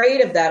be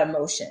afraid of that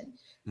emotion.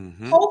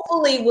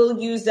 Hopefully we'll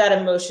use that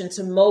emotion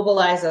to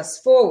mobilize us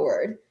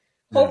forward.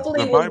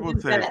 Hopefully the Bible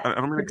says,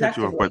 I'm going to cut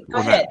you off,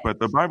 but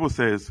the Bible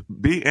says,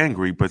 be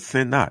angry, but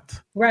sin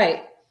not.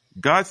 Right.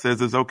 God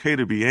says it's okay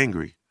to be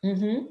angry,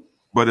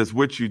 but it's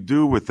what you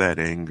do with that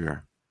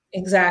anger.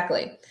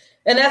 Exactly.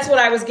 And that's what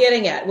I was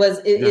getting at,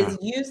 is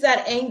use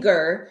that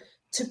anger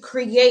to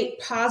create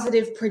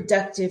positive,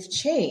 productive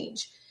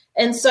change.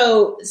 And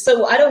so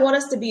I don't want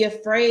us to be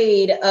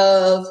afraid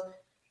of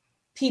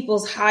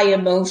people's high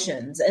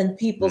emotions and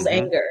people's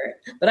anger,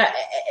 but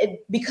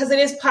because it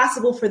is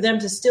possible for them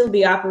to still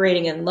be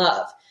operating in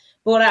love.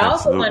 But what I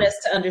also want us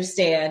to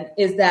understand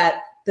is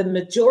that the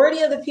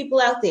majority of the people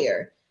out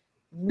there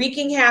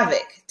wreaking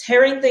havoc,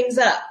 tearing things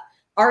up,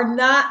 are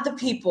not the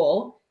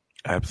people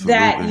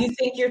that you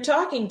think you're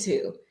talking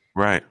to.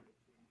 Right.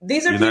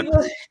 These are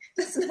people.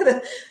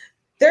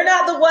 They're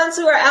not the ones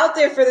who are out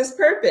there for this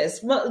purpose.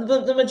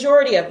 The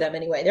majority of them,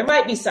 anyway. There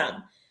might be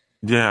some.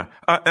 Yeah.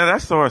 And I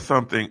saw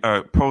something,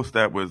 a post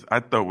that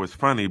I thought was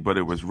funny, but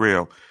it was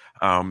real.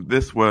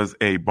 This was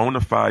a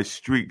bona fide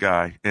street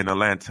guy in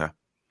Atlanta.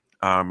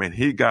 And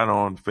he got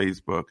on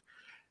Facebook,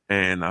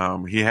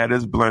 and he had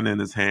his blunt in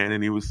his hand,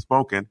 and he was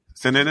smoking,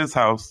 sitting in his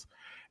house.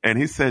 And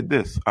he said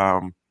this,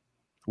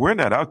 we're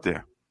not out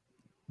there.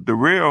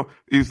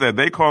 He said,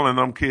 they calling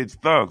them kids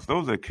thugs.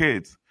 Those are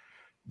kids.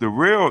 The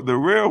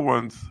real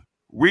ones,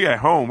 we at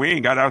home, we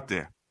ain't got out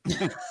there.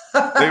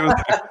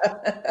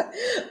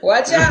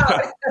 Watch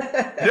out.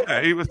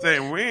 Yeah, he was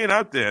saying, we ain't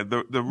out there.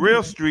 The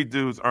real street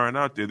dudes aren't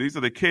out there. These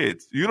are the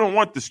kids. You don't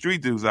want the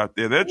street dudes out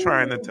there. They're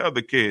trying to tell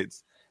the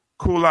kids,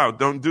 cool out,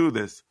 don't do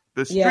this.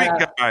 The street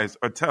guys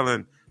are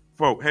telling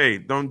folk, hey,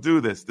 don't do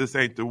this. This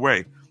ain't the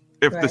way.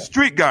 If the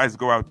street guys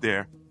go out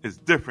there, it's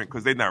different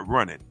because they're not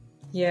running.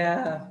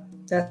 Yeah,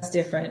 that's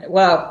different.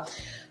 Well,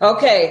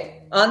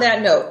 okay, on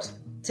that note,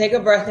 take a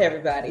breath,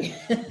 everybody.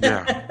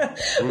 Yeah.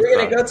 We're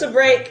going to go to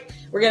break.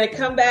 We're going to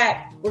come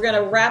back. We're going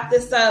to wrap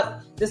this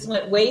up. This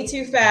went way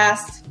too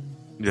fast.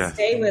 Yeah.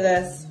 Stay with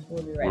us.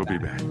 We'll be right back. We'll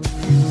be back.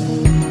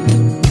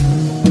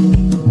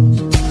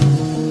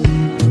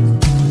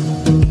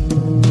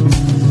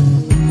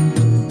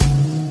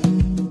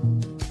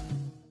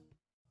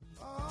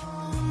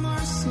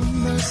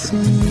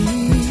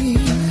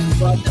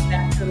 Welcome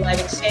back to Live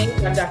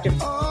Exchange. I'm Dr.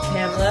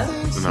 Pamela.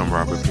 And I'm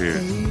Robert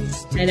Pierce.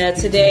 And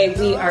today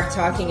we are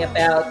talking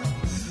about,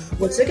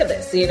 we're sick of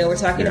this. You know, we're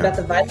talking about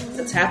the violence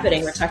that's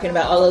happening. We're talking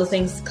about all of the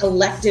things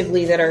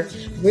collectively that are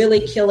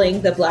really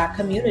killing the Black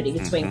community,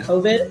 between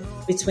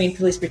COVID, between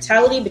police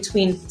brutality,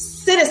 between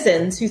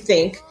citizens who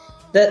think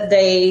that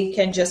they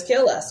can just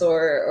kill us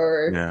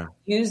or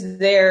use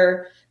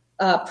their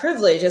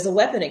privilege as a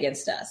weapon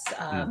against us,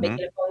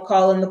 making a phone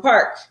call in the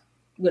park,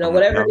 you know,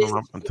 whatever it is.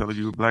 I'm telling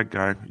you, Black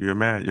guy, you're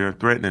mad. You're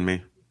threatening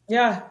me.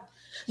 Yeah.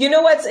 You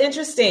know what's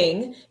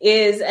interesting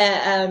is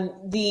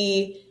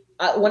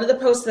one of the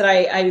posts that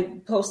I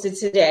posted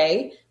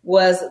today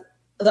was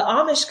the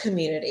Amish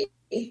community.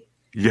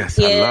 Yes,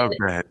 I love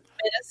that.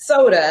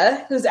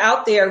 Minnesota, who's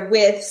out there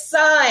with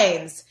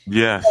signs.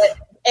 Yes.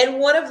 And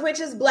one of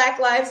which is Black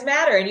Lives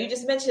Matter. And you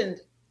just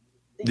mentioned.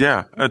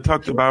 Yeah, I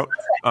talked about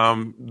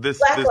this.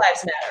 Black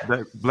Lives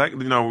Matter.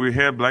 We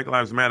hear Black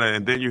Lives Matter,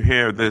 and then you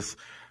hear this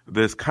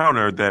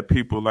counter that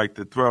people like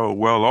to throw.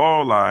 Well,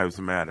 all lives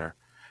matter.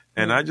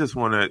 And I just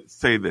want to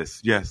say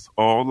this. Yes,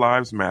 all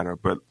lives matter.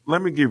 But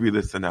let me give you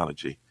this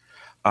analogy.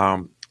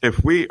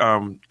 If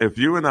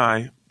you and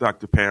I,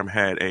 Dr. Pam,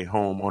 had a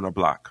home on a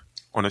block,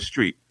 on a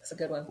street. That's a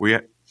good one. We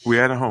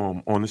had a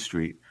home on the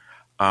street.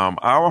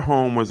 Our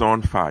home was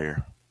on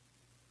fire.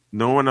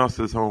 No one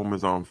else's home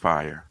is on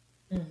fire.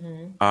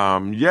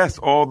 Yes,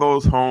 all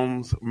those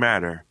homes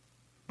matter.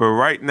 But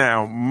right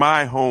now,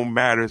 my home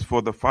matters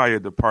for the fire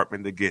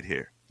department to get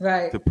here.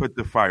 Right. To put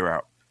the fire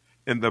out.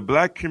 In the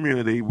Black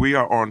community, we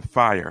are on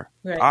fire.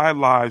 Right. Our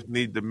lives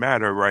need to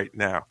matter right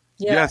now.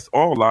 Yeah. Yes,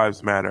 all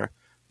lives matter,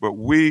 but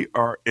we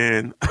are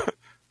in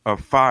a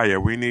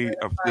fire. We need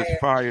this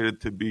fire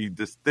to be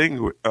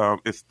distinguished.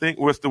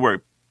 What's the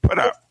word? put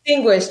out.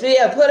 Extinguished.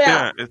 Yeah, put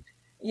out.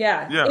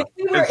 Yeah. If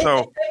they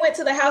went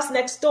to the house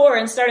next door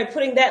and started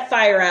putting that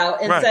fire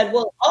out and said,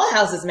 well, all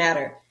houses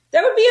matter,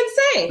 that would be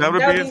insane. That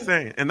would be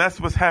insane. And that's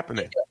what's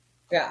happening.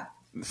 Yeah.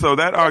 So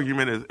that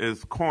argument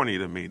is corny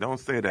to me. Don't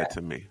say that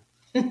to me.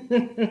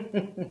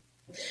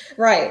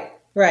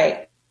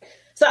 Right.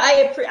 So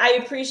I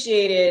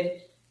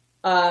appreciated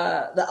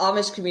the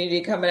Amish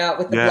community coming out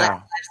with the Black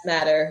Lives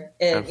Matter.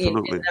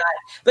 Absolutely.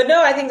 But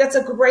no, I think that's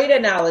a great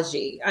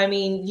analogy. I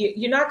mean,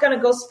 you're not going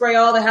to go spray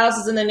all the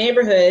houses in the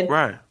neighborhood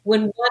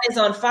when one is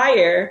on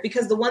fire,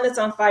 because the one that's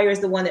on fire is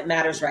the one that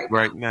matters right now.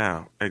 Right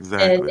now,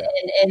 exactly.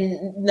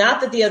 And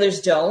not that the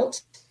others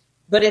don't,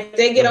 but if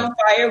they get on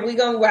fire, we're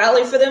going to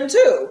rally for them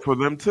too. For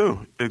them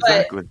too,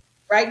 exactly.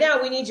 But right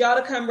now, we need y'all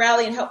to come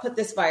rally and help put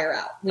this fire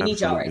out. We need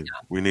y'all right now.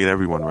 We need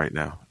everyone right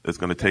now. It's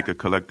going to take a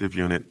collective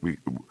unit.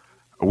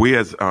 We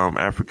as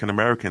African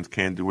Americans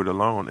can't do it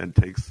alone. It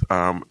takes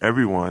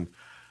everyone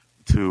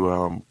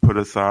to put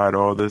aside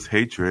all this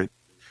hatred,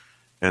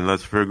 and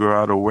let's figure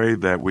out a way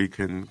that we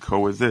can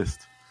coexist.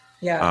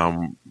 Yeah.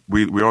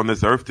 We're on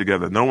this earth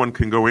together. No one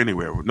can go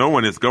anywhere. No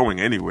one is going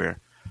anywhere.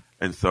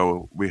 And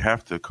so we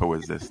have to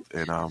coexist.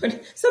 And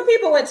some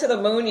people went to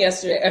the moon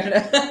yesterday.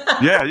 That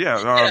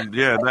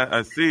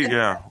I see.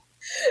 Yeah,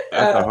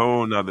 that's a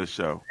whole nother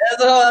show.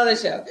 That's a whole other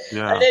show.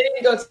 Yeah, they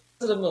didn't go to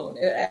the moon.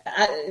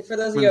 For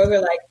those of you who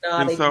are like, no.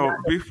 And so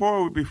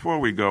before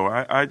we go,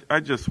 I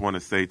just want to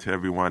say to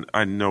everyone,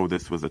 I know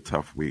this was a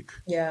tough week.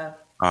 Yeah.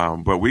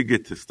 But we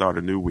get to start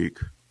a new week,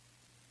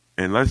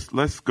 and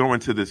let's go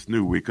into this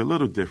new week a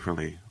little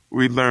differently.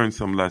 We learned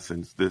some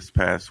lessons this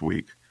past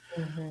week.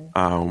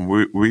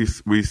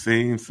 Mm-hmm. We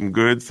seen some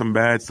good, some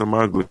bad, some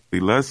ugly.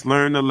 Let's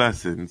learn the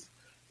lessons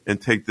and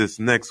take this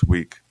next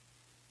week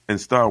and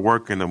start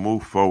working to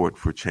move forward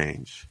for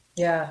change.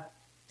 Yeah.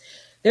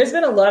 There's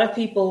been a lot of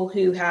people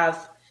who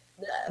have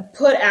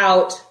put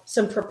out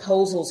some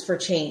proposals for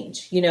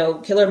change. You know,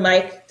 Killer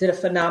Mike did a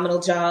phenomenal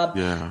job.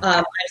 Yeah.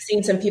 I've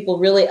seen some people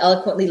really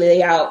eloquently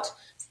lay out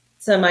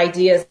some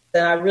ideas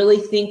that I really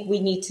think we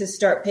need to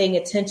start paying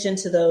attention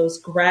to those,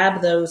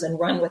 grab those and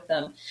run with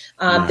them.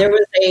 There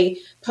was a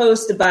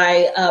post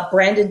by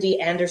Brandon D.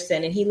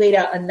 Anderson, and he laid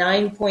out a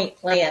 9-point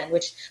plan,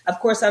 which of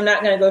course I'm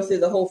not going to go through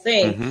the whole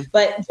thing,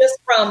 but just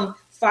from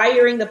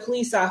firing the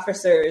police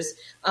officers,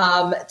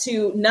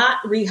 to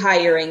not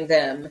rehiring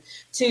them,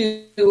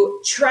 to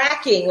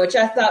tracking, which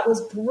I thought was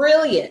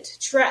brilliant,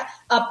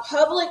 a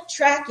public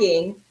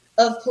tracking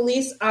of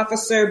police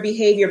officer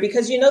behavior,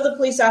 because the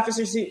police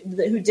officers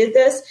who did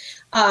this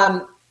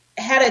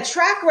had a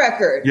track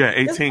record. Yeah,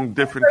 18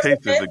 different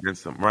cases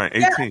against them. Right,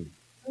 18. Yeah,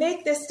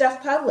 make this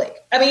stuff public.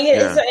 I mean,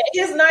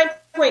 his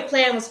 9-point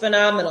plan was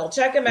phenomenal.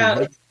 Check him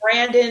out. It's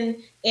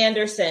Brandon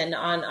Anderson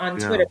on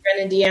Twitter,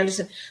 Brandon D.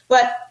 Anderson.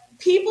 But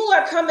people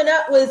are coming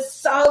up with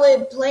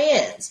solid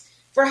plans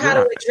for how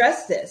to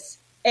address this.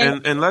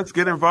 And let's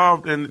get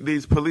involved in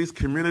these police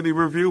community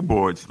review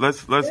boards.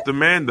 Let's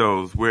demand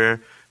those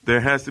where there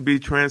has to be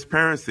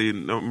transparency.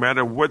 No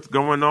matter what's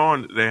going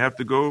on, they have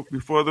to go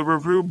before the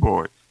review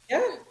board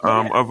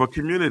of a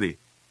community.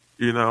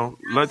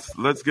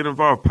 Let's get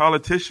involved.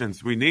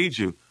 Politicians, we need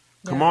you.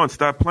 Come on,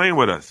 stop playing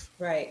with us.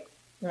 Right.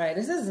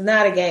 This is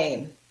not a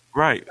game.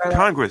 Right.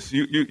 Congress,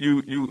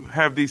 you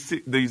have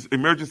these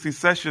emergency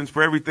sessions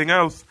for everything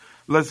else.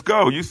 Let's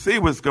go. You see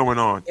what's going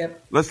on.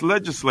 Yep. Let's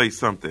legislate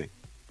something.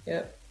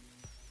 Yep.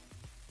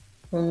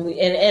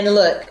 And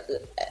look,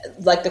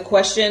 like the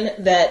question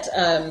that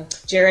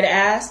Jared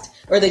asked,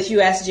 or that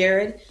you asked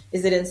Jared,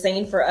 is it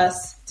insane for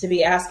us to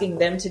be asking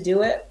them to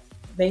do it?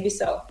 Maybe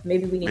so.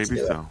 Maybe we need to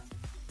do it.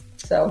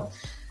 So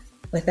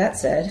with that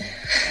said,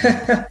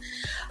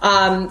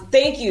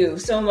 thank you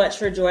so much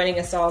for joining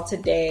us all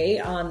today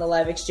on the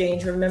Live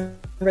Exchange. Remember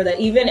that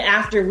even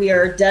after we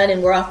are done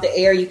and we're off the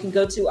air, you can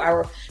go to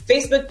our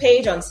Facebook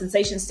page on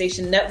Sensation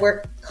Station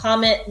Network,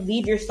 comment,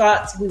 leave your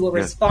thoughts. We will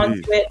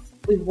respond to it.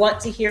 We want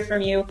to hear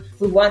from you.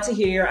 We want to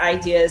hear your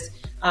ideas.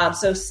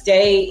 So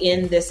stay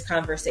in this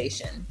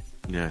conversation.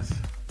 Yes.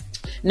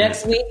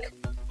 Next week,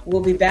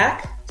 we'll be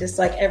back just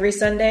like every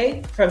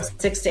Sunday from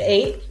 6 to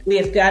 8. We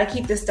have got to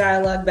keep this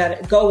dialogue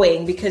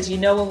going, because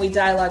when we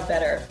dialogue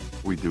better,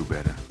 we do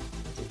better.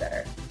 Do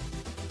better.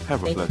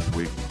 Have a blessed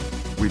week.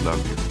 We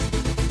love you.